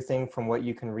stats. Everything from what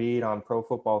you can read on Pro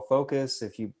Football Focus,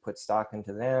 if you put stock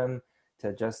into them,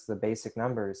 to just the basic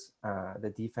numbers,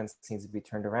 the defense needs to be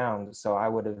turned around. So I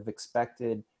would have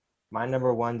expected my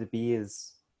number one to be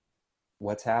is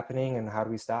what's happening and how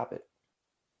do we stop it.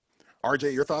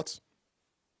 RJ, your thoughts?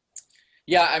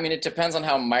 Yeah, I mean, it depends on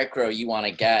how micro you want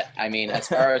to get. I mean, as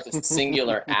far as a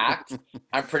singular act,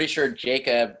 I'm pretty sure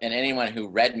Jacob and anyone who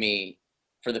read me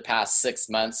for the past 6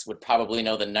 months would probably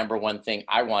know the number one thing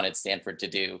I wanted Stanford to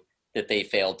do that they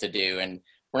failed to do. And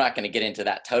we're not going to get into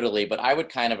that totally, but I would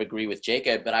kind of agree with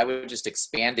Jacob, but I would just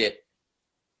expand it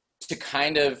to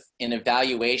kind of an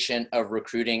evaluation of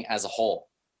recruiting as a whole.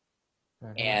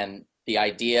 Mm-hmm. And the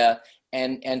idea,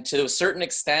 and to a certain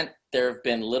extent, there have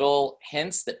been little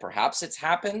hints that perhaps it's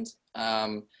happened.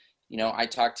 I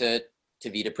talked to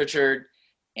Vita Pritchard,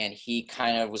 and he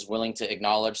kind of was willing to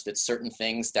acknowledge that certain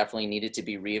things definitely needed to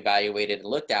be reevaluated and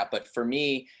looked at. But for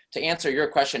me, to answer your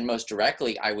question most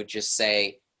directly, I would just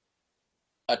say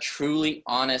a truly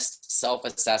honest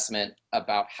self-assessment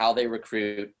about how they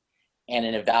recruit and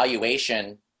an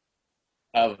evaluation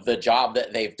of the job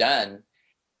that they've done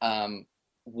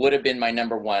would have been my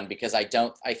number one, because I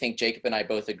think Jacob and I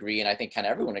both agree, and I think kind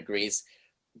of everyone agrees,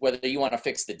 whether you want to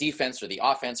fix the defense or the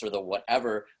offense or the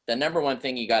whatever, the number one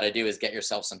thing you got to do is get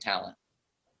yourself some talent.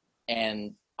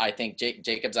 And I think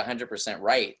Jacob's 100%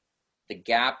 right. The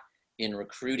gap in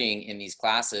recruiting in these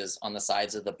classes on the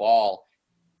sides of the ball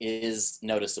is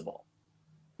noticeable.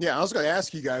 Yeah, I was going to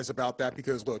ask you guys about that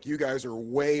because, look, you guys are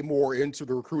way more into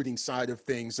the recruiting side of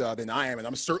things than I am, and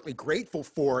I'm certainly grateful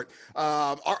for it.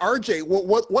 RJ,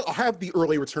 what have the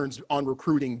early returns on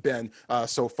recruiting been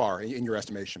so far in your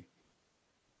estimation?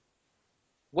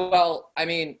 Well, I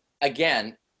mean,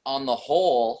 again, on the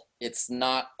whole, it's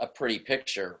not a pretty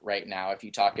picture right now. If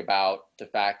you talk about the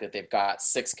fact that they've got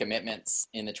 6 commitments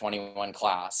in the 21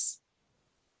 class,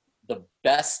 the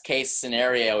best case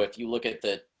scenario, if you look at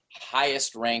the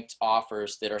highest ranked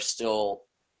offers that are still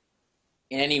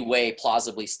in any way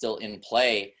plausibly still in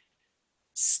play,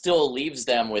 still leaves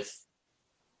them with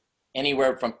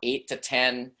anywhere from 8 to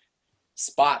 10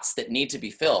 spots that need to be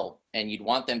filled. and you'd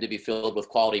want them to be filled with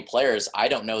quality players. I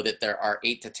don't know that there are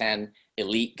 8 to 10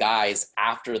 elite guys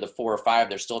after the 4 or 5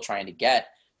 they're still trying to get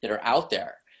that are out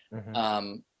there.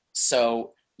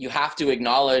 So you have to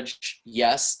acknowledge,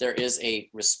 yes, there is a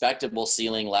respectable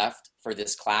ceiling left for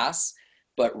this class,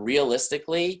 but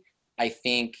realistically, I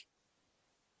think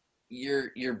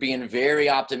you're being very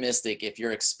optimistic if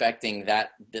you're expecting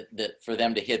that for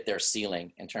them to hit their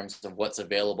ceiling in terms of what's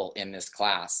available in this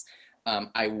class.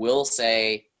 I will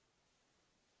say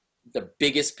the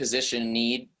biggest position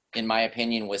need, in my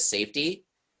opinion, was safety,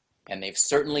 and they've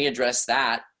certainly addressed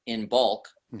that in bulk.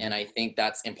 And I think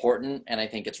that's important, and I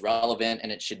think it's relevant,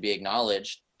 and it should be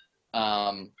acknowledged.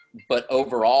 But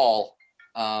overall,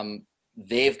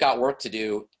 they've got work to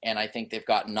do, and I think they've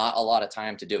got not a lot of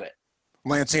time to do it.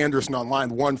 Lance Anderson on line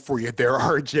one for you there,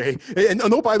 RJ. And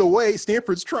oh, by the way,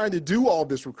 Stanford's trying to do all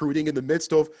this recruiting in the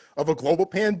midst of a global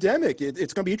pandemic.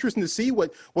 It's going to be interesting to see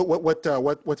what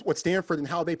Stanford and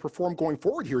how they perform going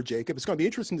forward here, Jacob. It's going to be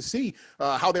interesting to see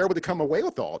how they're able to come away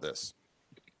with all this.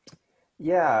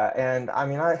 Yeah, and I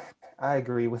mean, I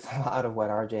agree with a lot of what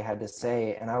RJ had to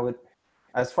say. And I would,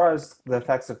 as far as the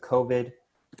effects of COVID,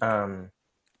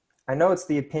 I know it's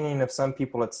the opinion of some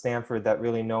people at Stanford that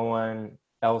really no one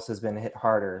else has been hit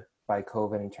harder by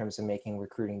COVID in terms of making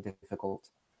recruiting difficult.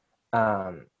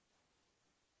 And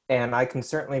I can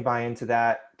certainly buy into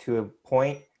that to a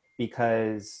point,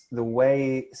 because the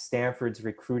way Stanford's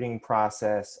recruiting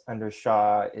process under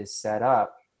Shaw is set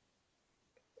up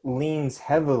leans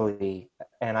heavily,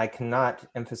 and I cannot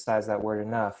emphasize that word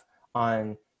enough,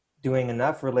 on doing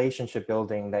enough relationship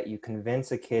building that you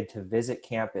convince a kid to visit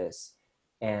campus,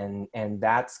 and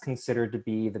that's considered to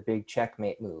be the big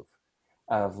checkmate move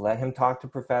of let him talk to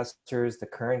professors, the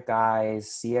current guys,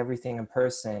 see everything in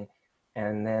person,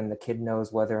 and then the kid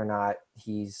knows whether or not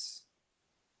he's,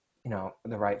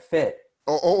 the right fit.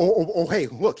 Oh, hey,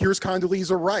 look, here's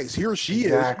Condoleezza Rice. Here she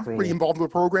is, pretty involved in the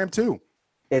program too.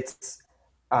 It's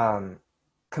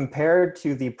compared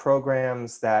to the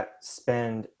programs that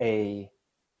spend a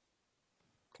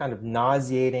kind of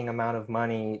nauseating amount of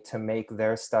money to make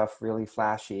their stuff really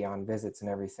flashy on visits and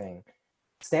everything,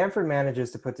 Stanford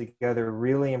manages to put together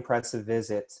really impressive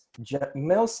visits,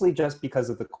 mostly just because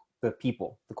of the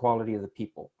people, the quality of the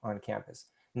people on campus.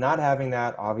 Not having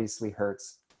that obviously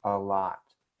hurts a lot.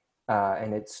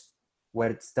 And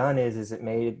what it's done is it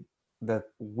made the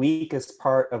weakest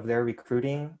part of their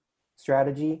recruiting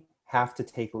strategy have to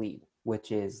take lead,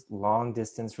 which is long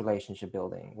distance relationship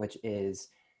building, which is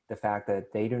the fact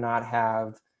that they do not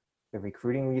have the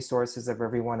recruiting resources of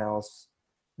everyone else.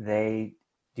 They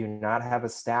do not have a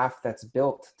staff that's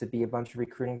built to be a bunch of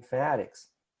recruiting fanatics,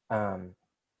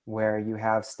 where you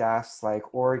have staffs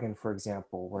like Oregon, for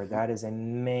example, where that is a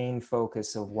main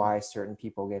focus of why certain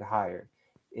people get hired,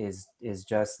 is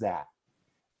just that.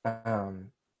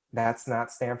 That's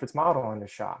not Stanford's model under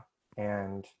Shaw.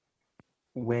 And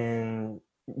when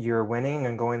you're winning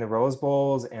and going to Rose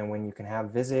Bowls, and when you can have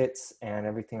visits and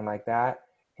everything like that,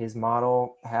 his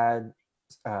model had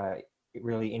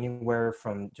really anywhere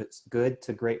from just good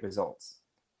to great results.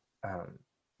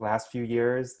 Last few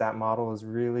years, that model has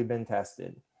really been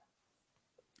tested.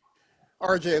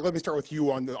 RJ, let me start with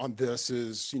you on this.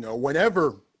 Is,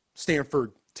 whenever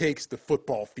Stanford takes the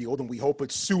football field, and we hope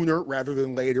it's sooner rather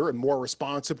than later and more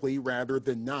responsibly rather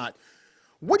than not,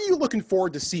 what are you looking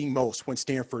forward to seeing most when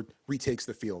Stanford retakes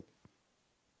the field?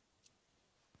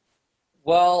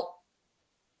 Well,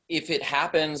 if it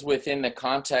happens within the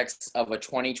context of a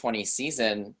 2020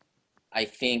 season, I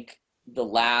think the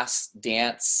last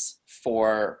dance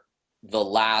for the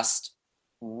last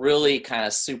really kind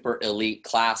of super elite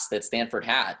class that Stanford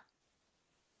had.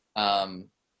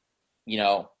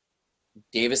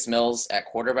 Davis Mills at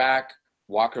quarterback,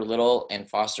 Walker Little and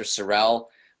Foster Sorrell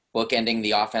bookending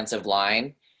the offensive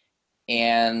line,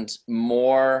 and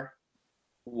more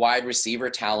wide receiver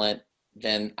talent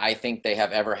than I think they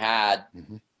have ever had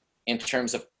in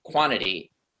terms of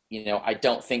quantity. I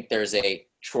don't think there's a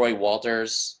Troy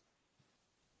Walters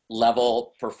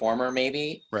level performer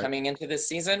maybe coming into this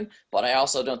season, but I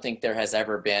also don't think there has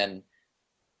ever been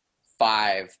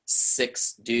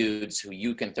 5-6 dudes who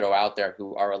you can throw out there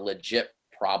who are a legit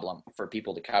problem for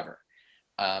people to cover.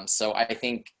 So I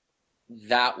think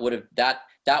that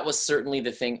was certainly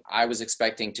the thing I was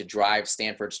expecting to drive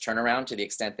Stanford's turnaround to the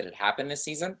extent that it happened this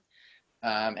season.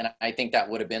 And I think that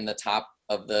would have been the top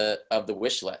of the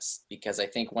wish list, because I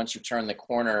think once you turn the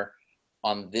corner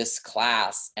on this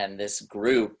class and this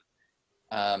group,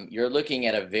 you're looking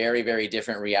at a very, very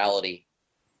different reality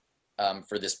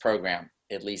for this program,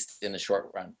 at least in the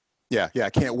short run. Yeah, I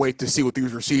can't wait to see what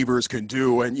these receivers can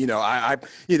do. And,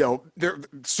 they're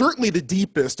certainly the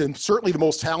deepest and certainly the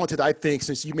most talented, I think,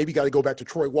 since you maybe got to go back to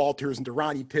Troy Walters and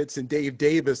Durrani Pitts and Dave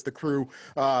Davis, the crew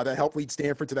that helped lead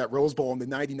Stanford to that Rose Bowl in the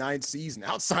 '99 season.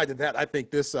 Outside of that, I think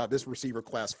this receiver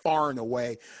class far and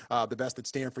away the best that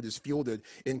Stanford has fielded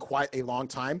in quite a long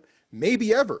time,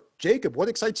 maybe ever. Jacob, what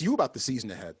excites you about the season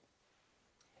ahead?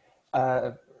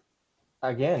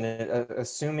 Again,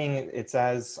 assuming it's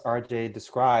as RJ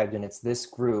described and it's this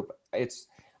group,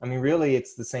 really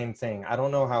it's the same thing. I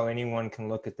don't know how anyone can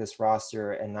look at this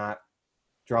roster and not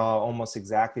draw almost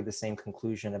exactly the same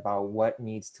conclusion about what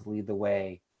needs to lead the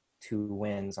way to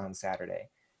wins on Saturday.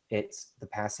 It's the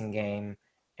passing game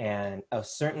and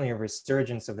certainly a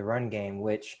resurgence of the run game,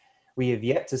 which we have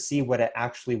yet to see what it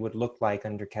actually would look like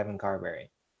under Kevin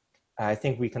Carberry. I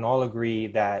think we can all agree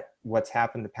that what's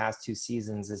happened the past 2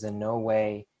 seasons is in no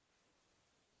way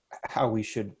how we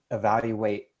should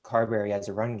evaluate Carberry as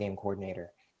a run game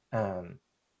coordinator.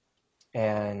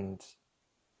 And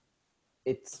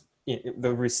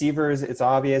the receivers, it's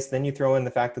obvious. Then you throw in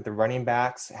the fact that the running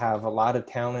backs have a lot of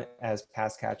talent as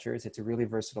pass catchers. It's a really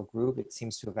versatile group. It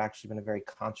seems to have actually been a very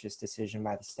conscious decision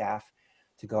by the staff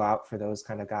to go out for those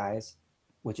kind of guys,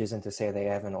 which isn't to say they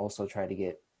haven't also tried to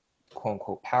get quote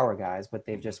unquote power guys, but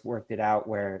they've just worked it out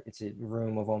where it's a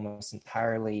room of almost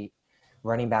entirely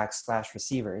running backs /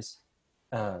 receivers.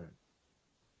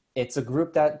 It's a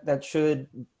group that should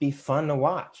be fun to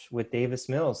watch with Davis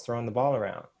Mills throwing the ball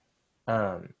around.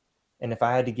 And if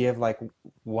I had to give like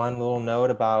one little note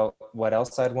about what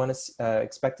else I'd want to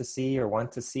expect to see or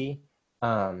want to see,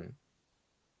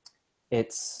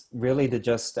 it's really to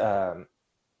just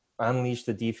unleash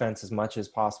the defense as much as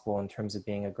possible in terms of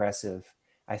being aggressive.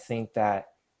 I think that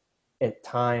at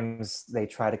times they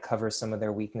try to cover some of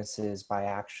their weaknesses by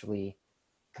actually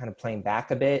kind of playing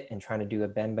back a bit and trying to do a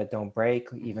bend but don't break,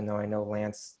 even though I know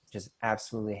Lance just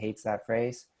absolutely hates that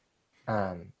phrase.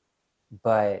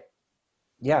 But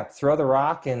yeah, throw the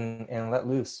rock and let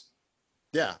loose.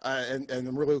 Yeah, and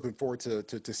I'm really looking forward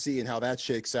to seeing how that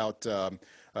shakes out.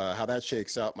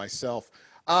 Myself.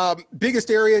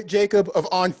 Biggest area, Jacob, of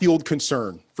on-field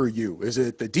concern for you? Is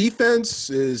it the defense?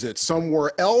 Is it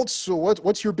somewhere else? So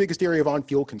what's your biggest area of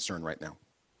on-field concern right now?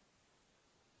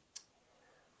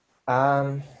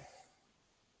 I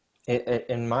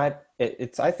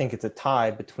think it's a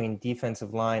tie between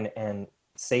defensive line and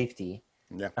safety.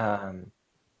 Yeah.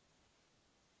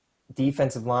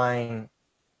 Defensive line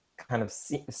kind of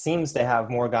seems to have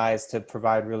more guys to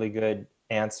provide really good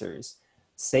answers.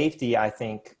 Safety, I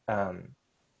think,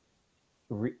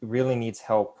 really needs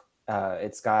help.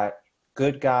 It's got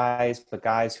good guys, but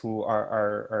guys who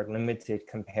are limited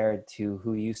compared to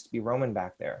who used to be roaming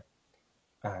back there.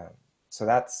 So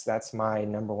that's my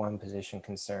number one position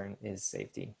concern is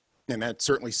safety. And that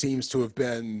certainly seems to have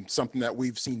been something that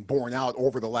we've seen borne out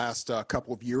over the last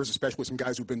couple of years, especially with some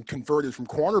guys who've been converted from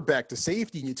cornerback to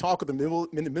safety. And you talk in the middle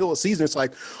of the season, it's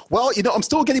like, well, I'm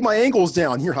still getting my angles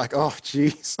down. You're like, oh,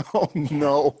 geez. Oh,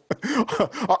 no.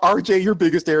 RJ, your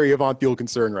biggest area of on-field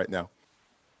concern right now?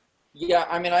 Yeah,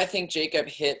 I think Jacob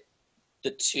hit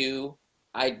the two.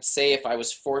 I'd say if I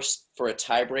was forced for a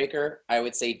tiebreaker, I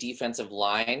would say defensive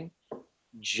line,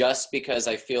 just because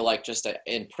I feel like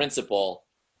in principle,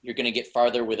 you're going to get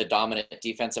farther with a dominant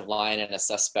defensive line and a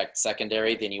suspect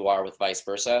secondary than you are with vice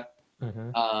versa. Mm-hmm.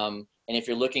 And if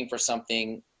you're looking for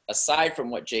something aside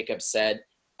from what Jacob said,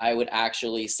 I would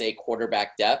actually say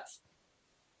quarterback depth.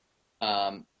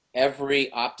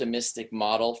 Every optimistic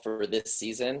model for this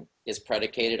season is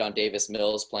predicated on Davis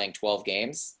Mills playing 12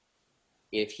 games.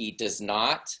 If he does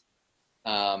not,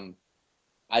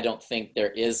 I don't think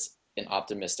there is an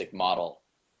optimistic model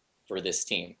for this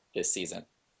team this season.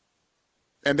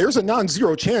 And there's a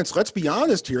non-zero chance, let's be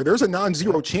honest here, there's a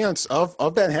non-zero chance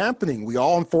of that happening. We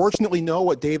all unfortunately know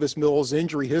what Davis Mills'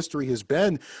 injury history has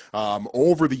been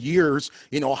over the years.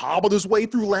 Hobbled his way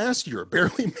through last year,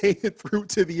 barely made it through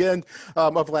to the end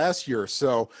of last year.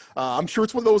 So I'm sure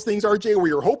it's one of those things, RJ, where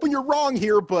you're hoping you're wrong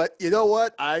here, but you know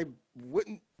what? I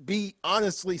wouldn't be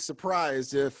honestly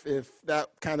surprised if that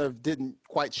kind of didn't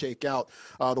quite shake out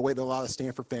the way that a lot of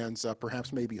Stanford fans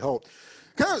perhaps maybe hoped.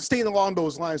 Kind of staying along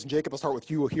those lines, and Jacob, I'll start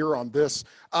with you here on this.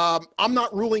 I'm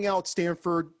not ruling out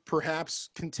Stanford perhaps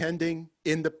contending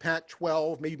in the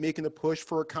Pac-12, maybe making a push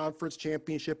for a conference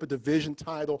championship, a division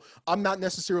title. I'm not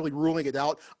necessarily ruling it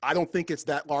out. I don't think it's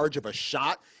that large of a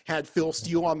shot. Had Phil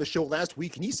Steele on the show last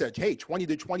week, and he said, hey, 20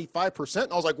 to 25%.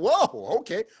 And I was like, whoa,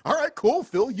 okay. All right, cool,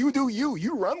 Phil. You do you.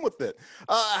 You run with it.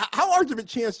 How large of a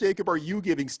chance, Jacob, are you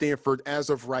giving Stanford as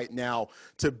of right now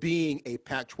to being a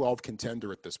Pac-12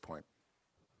 contender at this point?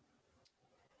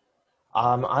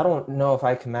 I don't know if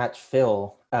I can match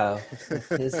Phil with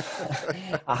his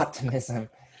optimism,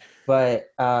 but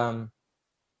I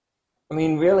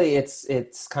mean, really,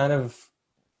 it's kind of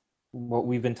what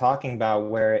we've been talking about,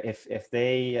 where if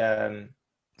they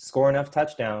score enough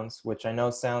touchdowns, which I know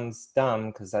sounds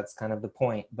dumb because that's kind of the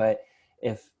point, but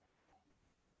if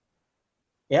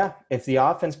the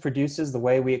offense produces the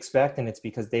way we expect, and it's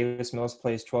because Davis Mills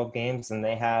plays 12 games and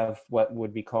they have what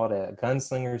would be called a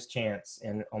gunslinger's chance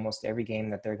in almost every game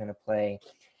that they're going to play.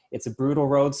 It's a brutal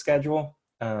road schedule,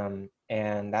 and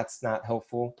that's not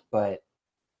helpful, but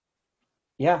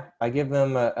yeah, I give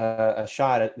them a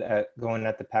shot at going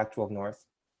at the Pac-12 North.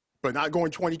 But not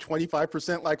going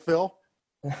 20-25% like Phil?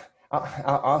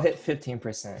 I'll hit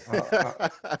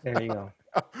 15%. There you go.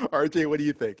 RJ, what do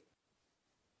you think?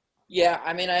 Yeah,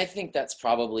 I mean, I think that's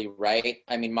probably right.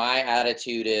 I mean, my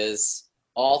attitude is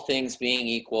all things being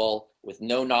equal, with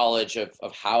no knowledge of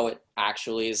how it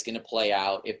actually is going to play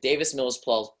out. If Davis Mills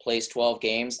plays 12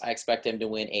 games, I expect him to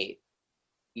win 8.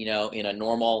 You know, in a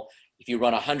normal, if you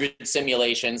run 100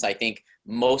 simulations, I think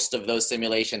most of those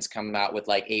simulations come out with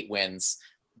like 8 wins,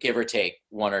 give or take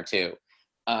 1 or 2.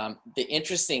 The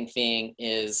interesting thing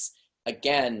is,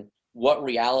 again, what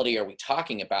reality are we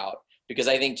talking about? Because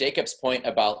I think Jacob's point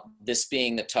about this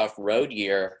being the tough road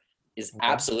year is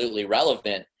absolutely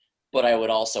relevant. But I would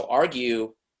also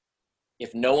argue,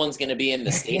 if no one's going to be in the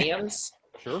stadiums,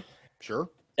 sure,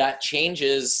 that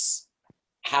changes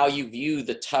how you view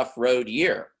the tough road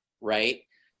year, right?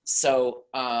 So,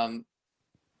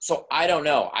 so I don't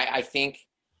know. I think,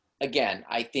 again,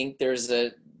 I think there's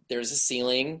a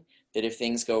ceiling that if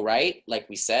things go right, like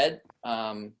we said,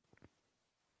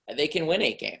 they can win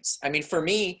 8 games. I mean, for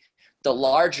me, the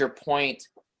larger point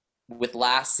with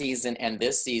last season and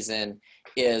this season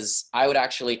is I would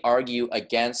actually argue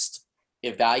against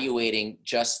evaluating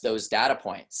just those data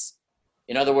points.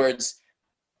 In other words,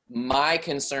 my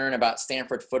concern about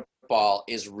Stanford football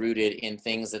is rooted in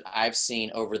things that I've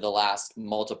seen over the last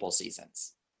multiple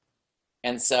seasons.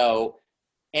 And so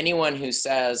anyone who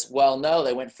says, well, no,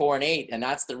 they went 4-8 and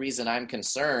that's the reason I'm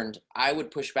concerned, I would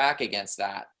push back against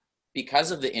that because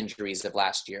of the injuries of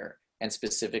last year and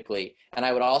specifically. And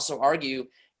I would also argue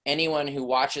anyone who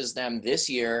watches them this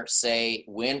year, say,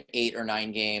 win 8 or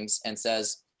 9 games and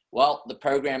says, well, the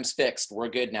program's fixed, we're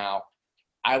good now,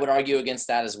 I would argue against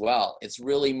that as well. It's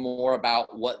really more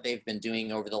about what they've been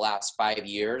doing over the last 5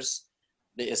 years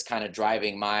that is kind of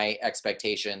driving my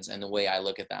expectations and the way I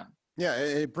look at them. Yeah,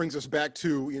 it brings us back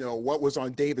to, what was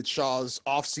on David Shaw's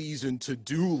offseason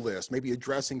to-do list, maybe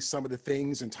addressing some of the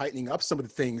things and tightening up some of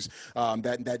the things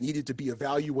that needed to be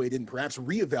evaluated and perhaps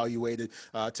reevaluated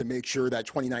to make sure that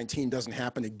 2019 doesn't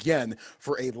happen again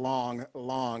for a long,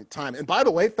 long time. And by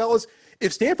the way, fellas,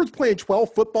 if Stanford's playing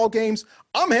 12 football games,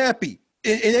 I'm happy.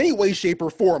 In any way, shape,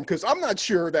 or form, because I'm not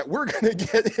sure that we're going to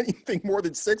get anything more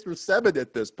than 6 or 7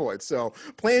 at this point. So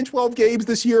playing 12 games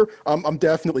this year, I'm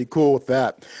definitely cool with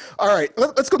that. All right,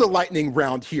 let's go to lightning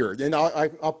round here. And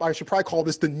I should probably call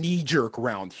this the knee-jerk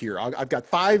round here. I've got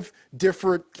 5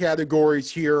 different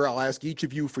categories here. I'll ask each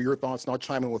of you for your thoughts, and I'll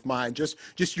chime in with mine.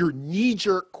 Just your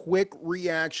knee-jerk, quick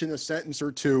reaction, a sentence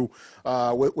or two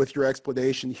with your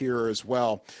explanation here as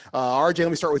well. RJ, let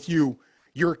me start with you.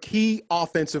 Your key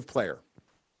offensive player.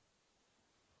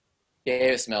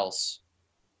 Davis Mills.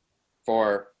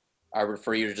 I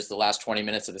refer you to just the last 20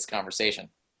 minutes of this conversation.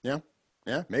 Yeah,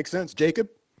 makes sense. Jacob?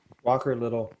 Walker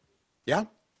Little. Yeah.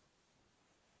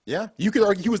 You could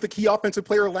argue he was the key offensive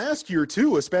player last year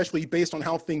too, especially based on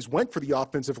how things went for the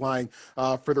offensive line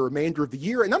for the remainder of the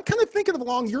year. And I'm kind of thinking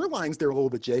along your lines there a little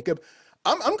bit, Jacob.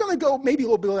 I'm going to go maybe a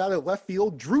little bit out of left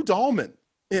field. Drew Dahlman,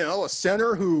 a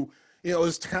center who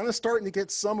is kind of starting to get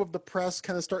some of the press,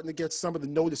 kind of starting to get some of the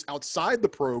notice outside the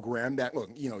program that, look,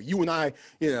 you and I,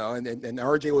 and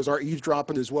RJ was our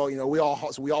eavesdropping as well. We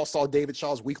all saw David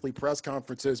Shaw's weekly press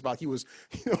conferences about he was,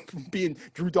 being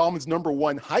Drew Dahlman's number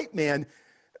 1 hype man.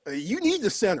 You need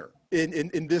the center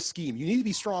in this scheme. You need to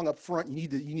be strong up front. You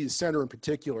need a center in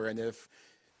particular. And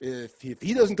if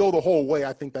he doesn't go the whole way,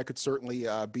 I think that could certainly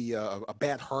be a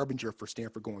bad harbinger for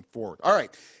Stanford going forward. All right.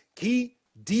 Key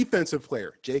defensive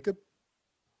player, Jacob.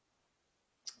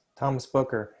 Thomas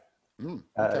Booker.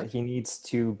 Okay. He needs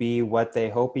to be what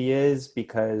they hope he is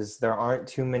because there aren't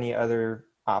too many other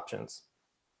options.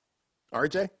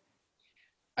 RJ?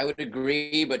 I would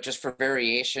agree, but just for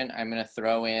variation, I'm going to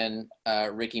throw in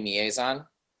Ricky Miezan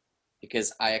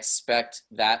because I expect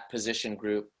that position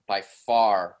group by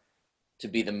far to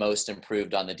be the most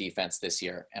improved on the defense this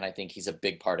year, and I think he's a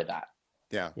big part of that.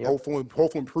 Yeah, yep. hopeful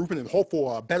improvement and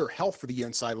hopeful better health for the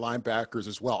inside linebackers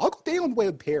as well. I'll go Dalen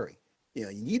Wade-Perry. You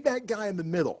need that guy in the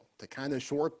middle to kind of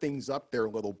shore things up there a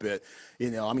little bit.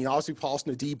 You know, I mean, obviously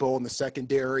Paulson Adebo in the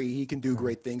secondary, he can do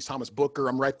great things. Thomas Booker,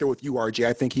 I'm right there with you, RJ.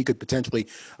 I think he could potentially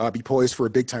be poised for a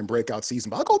big-time breakout season.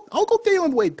 But I'll go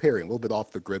Dalen Wade Perry, a little bit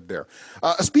off the grid there.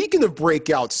 Speaking of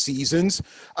breakout seasons,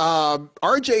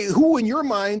 RJ, who in your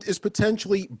mind is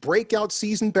potentially breakout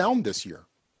season bound this year?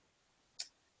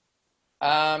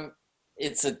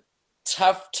 It's a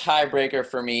tough tiebreaker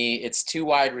for me. It's two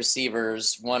wide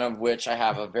receivers, one of which I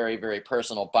have a very, very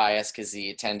personal bias because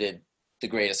he attended the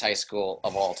greatest high school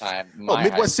of all time.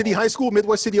 Midwest City High School,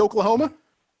 Midwest City, Oklahoma?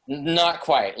 Not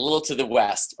quite, a little to the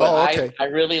west. But okay. I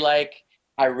really like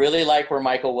where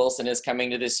Michael Wilson is coming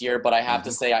to this year, but I have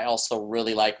to say I also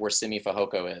really like where Simi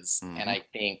Fehoko is. And I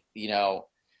think, you know,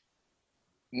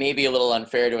 maybe a little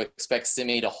unfair to expect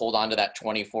Simi to hold on to that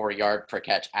 24-yard per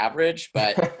catch average,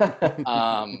 but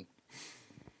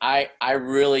I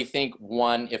really think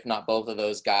one, if not both of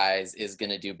those guys, is going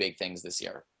to do big things this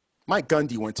year. Mike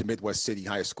Gundy went to Midwest City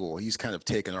High School. He's kind of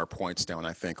taken our points down,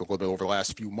 I think, a little bit over the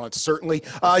last few months, certainly.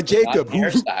 Jacob.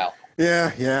 Hairstyle.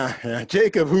 Yeah.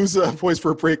 Jacob, who's poised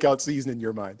for a breakout season in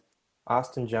your mind?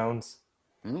 Austin Jones.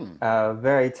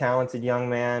 Very talented young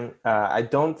man. I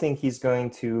don't think he's going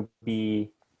to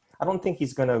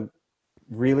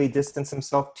really distance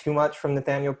himself too much from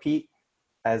Nathaniel Pete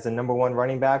as a number one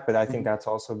running back, but I think that's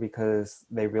also because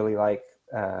they really like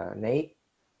Nate.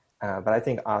 But I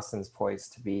think Austin's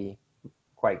poised to be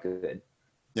quite good.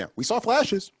 Yeah, we saw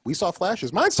flashes.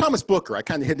 Mine's Thomas Booker. I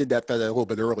kind of hinted at that a little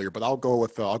bit earlier, but I'll go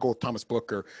with Thomas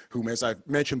Booker, whom, as I've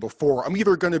mentioned before, I'm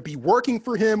either going to be working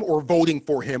for him or voting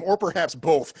for him, or perhaps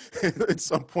both at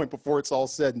some point before it's all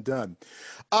said and done.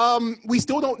 We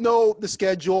still don't know the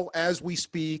schedule as we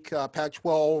speak.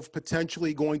 Pac-12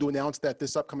 potentially going to announce that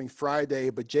this upcoming Friday.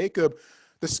 But Jacob,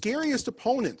 the scariest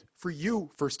opponent for you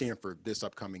for Stanford this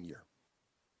upcoming year?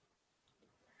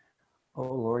 Oh,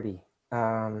 Lordy.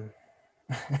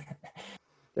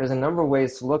 There's a number of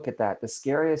ways to look at that. The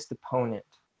scariest opponent.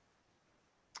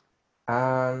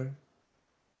 All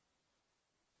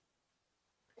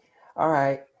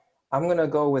right. I'm going to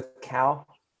go with Cal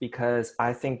because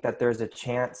I think that there's a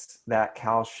chance that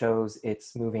Cal shows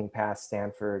it's moving past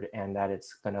Stanford and that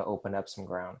it's going to open up some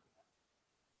ground.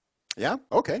 Yeah,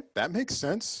 okay, that makes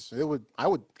sense. I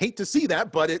would hate to see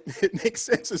that, but it makes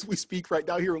sense as we speak right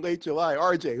now here in late July.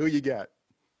 RJ, who you got?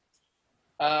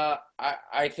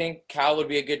 I think Cal would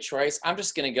be a good choice. I'm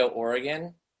just going to go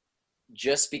Oregon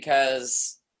just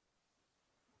because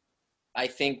I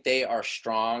think they are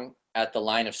strong at the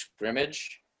line of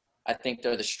scrimmage. I think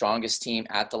they're the strongest team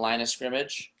at the line of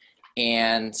scrimmage.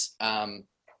 And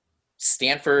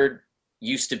Stanford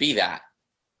used to be that,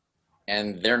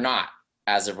 and they're not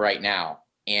as of right now.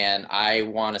 And I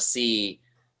want to see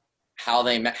how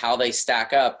they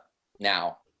stack up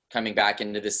now, coming back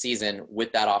into the season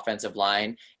with that offensive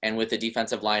line and with the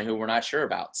defensive line who we're not sure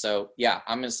about. So, yeah,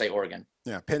 I'm going to say Oregon.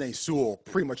 Yeah, Penei Sewell,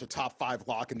 pretty much a top 5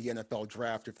 lock in the NFL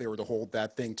draft if they were to hold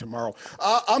that thing tomorrow.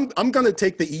 I'm going to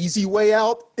take the easy way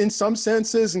out in some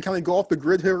senses and kind of go off the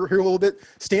grid here a little bit.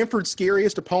 Stanford's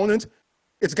scariest opponent,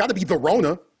 it's got to be the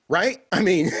Rona, right? I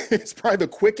mean, it's probably the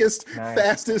quickest,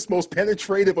 fastest, most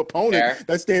penetrative opponent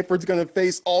that Stanford's going to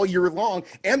face all year long,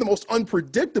 and the most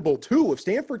unpredictable, too. If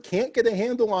Stanford can't get a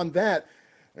handle on that,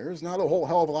 there's not a whole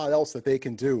hell of a lot else that they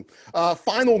can do.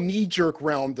 Final knee-jerk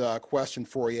round question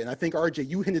for you, and I think, RJ,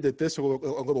 you hinted at this a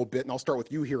little bit, and I'll start with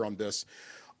you here on this.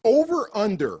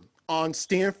 Over-under on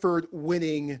Stanford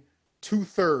winning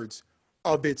 2/3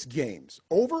 of its games.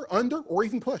 Over, under, or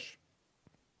even push?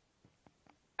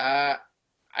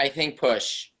 I think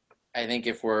push. I think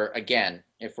if we're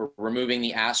removing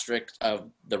the asterisk of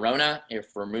the Rona, if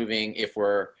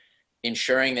we're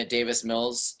ensuring that Davis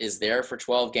Mills is there for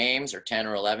 12 games or 10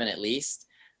 or 11 at least,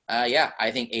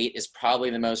 I think 8 is probably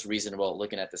the most reasonable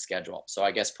looking at the schedule. So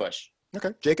I guess push.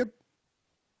 Okay. Jacob?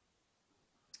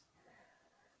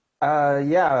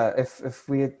 If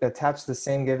we attach the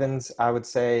same givens, I would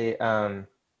say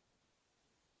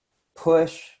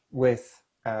push with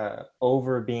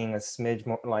over being a smidge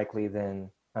more likely than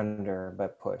under,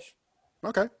 but push.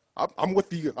 Okay. I'm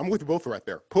with you. I'm with you both right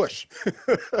there. Push.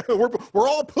 we're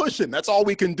all pushing. That's all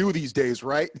we can do these days,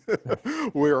 right?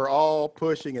 We're all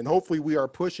pushing, and hopefully we are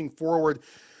pushing forward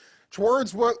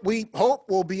towards what we hope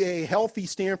will be a healthy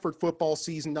Stanford football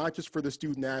season, not just for the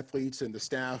student athletes and the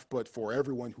staff, but for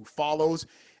everyone who follows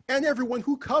and everyone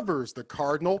who covers the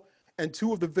Cardinal and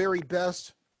two of the very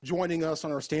best Joining us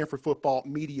on our Stanford Football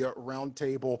Media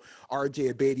Roundtable,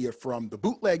 RJ Abadia from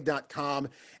thebootleg.com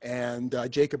and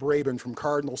Jacob Rabin from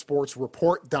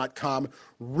CardinalSportsReport.com.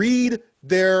 Read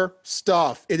their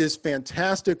stuff. It is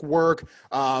fantastic work.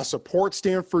 Support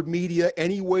Stanford Media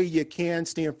any way you can.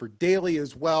 Stanford Daily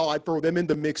as well. I throw them in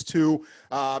the mix too.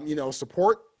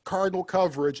 Support Cardinal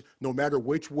coverage no matter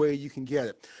which way you can get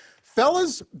it.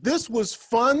 Fellas, this was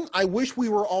fun. I wish we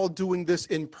were all doing this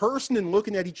in person and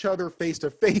looking at each other face to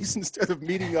face instead of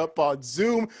meeting up on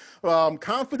Zoom.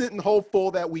 Confident and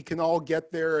hopeful that we can all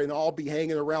get there and all be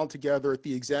hanging around together at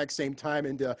the exact same time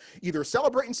and either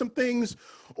celebrating some things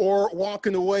or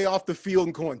walking away off the field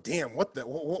and going, damn,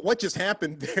 what just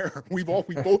happened there? We've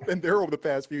both been there over the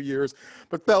past few years.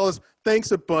 But fellas,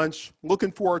 thanks a bunch.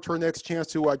 Looking forward to our next chance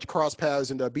to cross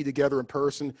paths and be together in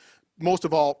person. Most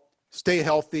of all, stay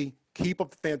healthy. Keep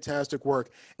up the fantastic work.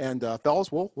 And,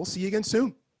 fellas, we'll see you again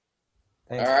soon.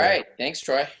 Thanks, all right. Thanks,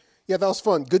 Troy. Yeah, that was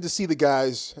fun. Good to see the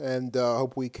guys, and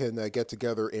hope we can get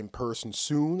together in person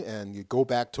soon and go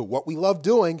back to what we love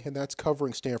doing, and that's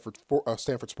covering Stanford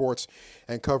sports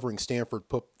and covering Stanford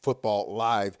football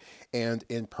live and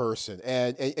in person.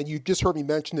 And you just heard me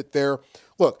mention it there.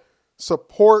 Look,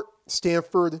 support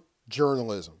Stanford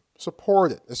journalism.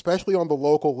 Support it, especially on the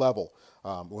local level.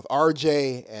 With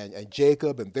RJ and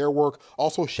Jacob and their work.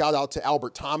 Also, shout out to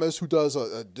Albert Thomas, who does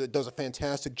a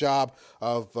fantastic job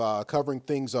of covering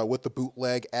things with the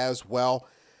bootleg as well.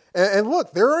 And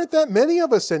look, there aren't that many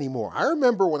of us anymore. I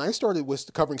remember when I started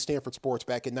covering Stanford sports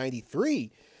back in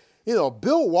 '93,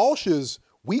 Bill Walsh's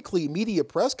weekly media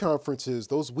press conferences,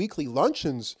 those weekly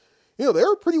luncheons, they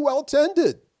were pretty well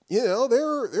attended. There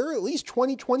are at least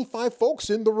 20, 25 folks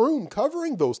in the room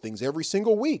covering those things every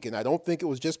single week. And I don't think it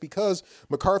was just because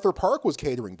MacArthur Park was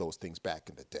catering those things back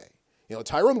in the day.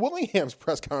 Tyrone Willingham's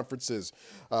press conferences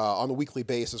on a weekly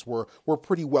basis were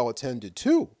pretty well attended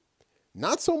too.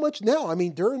 Not so much now. I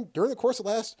mean, during the course of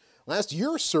last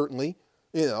year, certainly,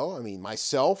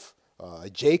 myself,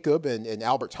 Jacob and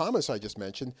Albert Thomas, I just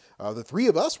mentioned, the three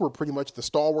of us were pretty much the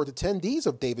stalwart attendees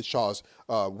of David Shaw's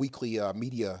weekly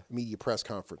media press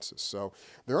conferences. So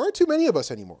there aren't too many of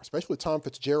us anymore, especially with Tom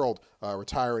Fitzgerald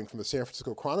retiring from the San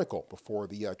Francisco Chronicle before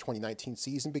the 2019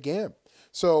 season began.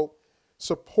 So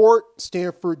support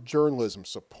Stanford journalism,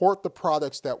 support the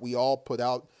products that we all put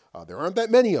out. There aren't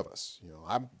that many of us.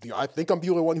 I think I'm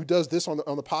the only one who does this on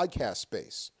the podcast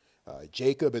space.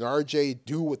 Jacob and RJ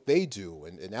do what they do,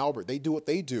 and Albert, they do what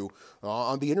they do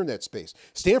on the internet space.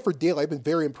 Stanford Daily, I've been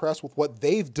very impressed with what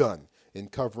they've done in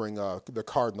covering the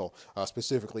Cardinal,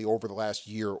 specifically over the last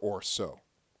year or so.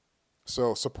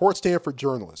 So support Stanford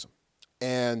journalism.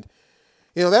 And,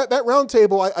 that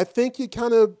roundtable, I think you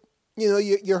kind of,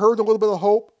 you heard a little bit of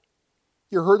hope.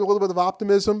 You heard a little bit of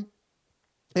optimism.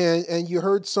 And you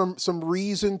heard some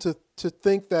reason to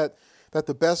think that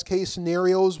the best case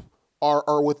scenarios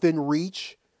are within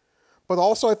reach, but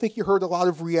also I think you heard a lot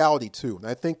of reality too. And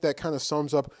I think that kind of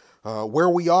sums up where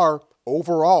we are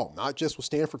overall, not just with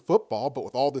Stanford football, but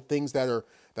with all the things that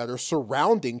are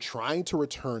surrounding trying to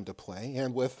return to play,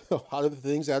 and with a lot of the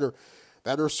things that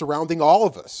are surrounding all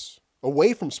of us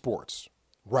away from sports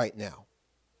right now.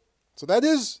 So it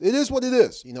is what it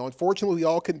is. Unfortunately, we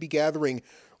all couldn't be gathering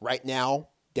right now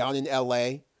down in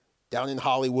LA, down in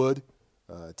Hollywood,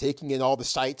 taking in all the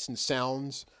sights and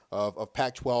sounds of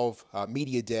Pac-12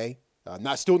 Media Day.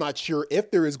 Still not sure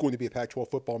if there is going to be a Pac-12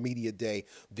 Football Media Day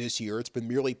this year. It's been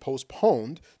merely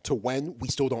postponed to when. We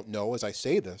still don't know as I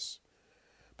say this.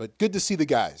 But good to see the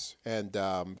guys, and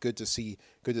good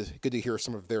to hear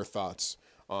some of their thoughts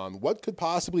on what could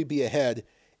possibly be ahead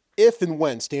if and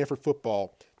when Stanford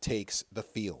football takes the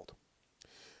field.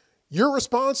 Your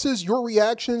responses, your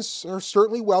reactions are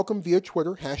certainly welcome via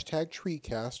Twitter,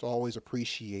 #TreeCast. Always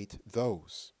appreciate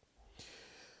those.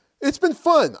 It's been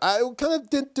fun. I kind of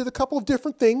did a couple of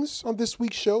different things on this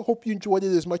week's show. Hope you enjoyed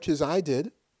it as much as I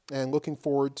did. And looking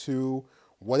forward to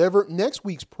whatever next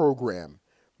week's program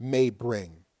may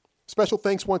bring. Special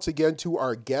thanks once again to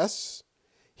our guests.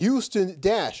 Let me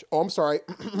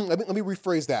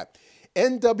rephrase that.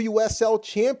 NWSL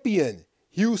champion,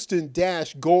 Houston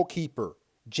Dash goalkeeper,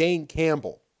 Jane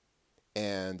Campbell.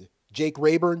 And Jacob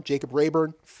Rayburn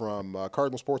from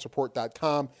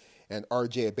CardinalSportsReport.com. and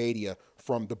RJ Abadia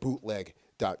from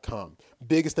thebootleg.com.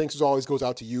 Biggest thanks as always goes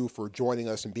out to you for joining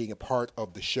us and being a part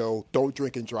of the show. Don't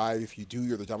drink and drive. If you do,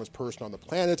 you're the dumbest person on the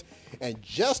planet, and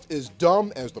just as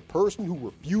dumb as the person who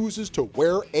refuses to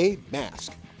wear a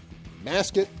mask.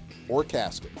 Mask it or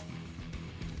casket.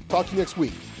 Talk to you next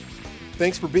week.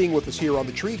 Thanks for being with us here on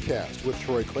the TreeCast with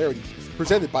Troy Clardy,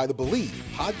 presented by the Believe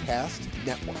Podcast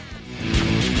Network.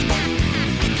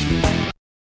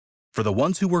 For the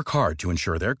ones who work hard to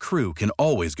ensure their crew can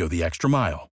always go the extra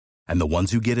mile, and the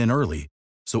ones who get in early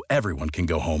so everyone can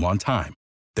go home on time,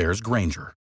 there's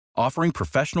Grainger, offering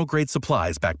professional-grade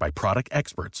supplies backed by product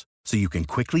experts so you can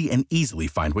quickly and easily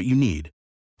find what you need.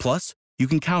 Plus, you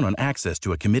can count on access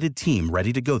to a committed team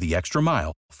ready to go the extra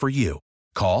mile for you.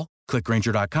 Call, click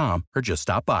Grainger.com, or just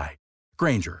stop by.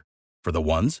 Grainger, for the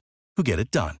ones who get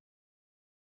it done.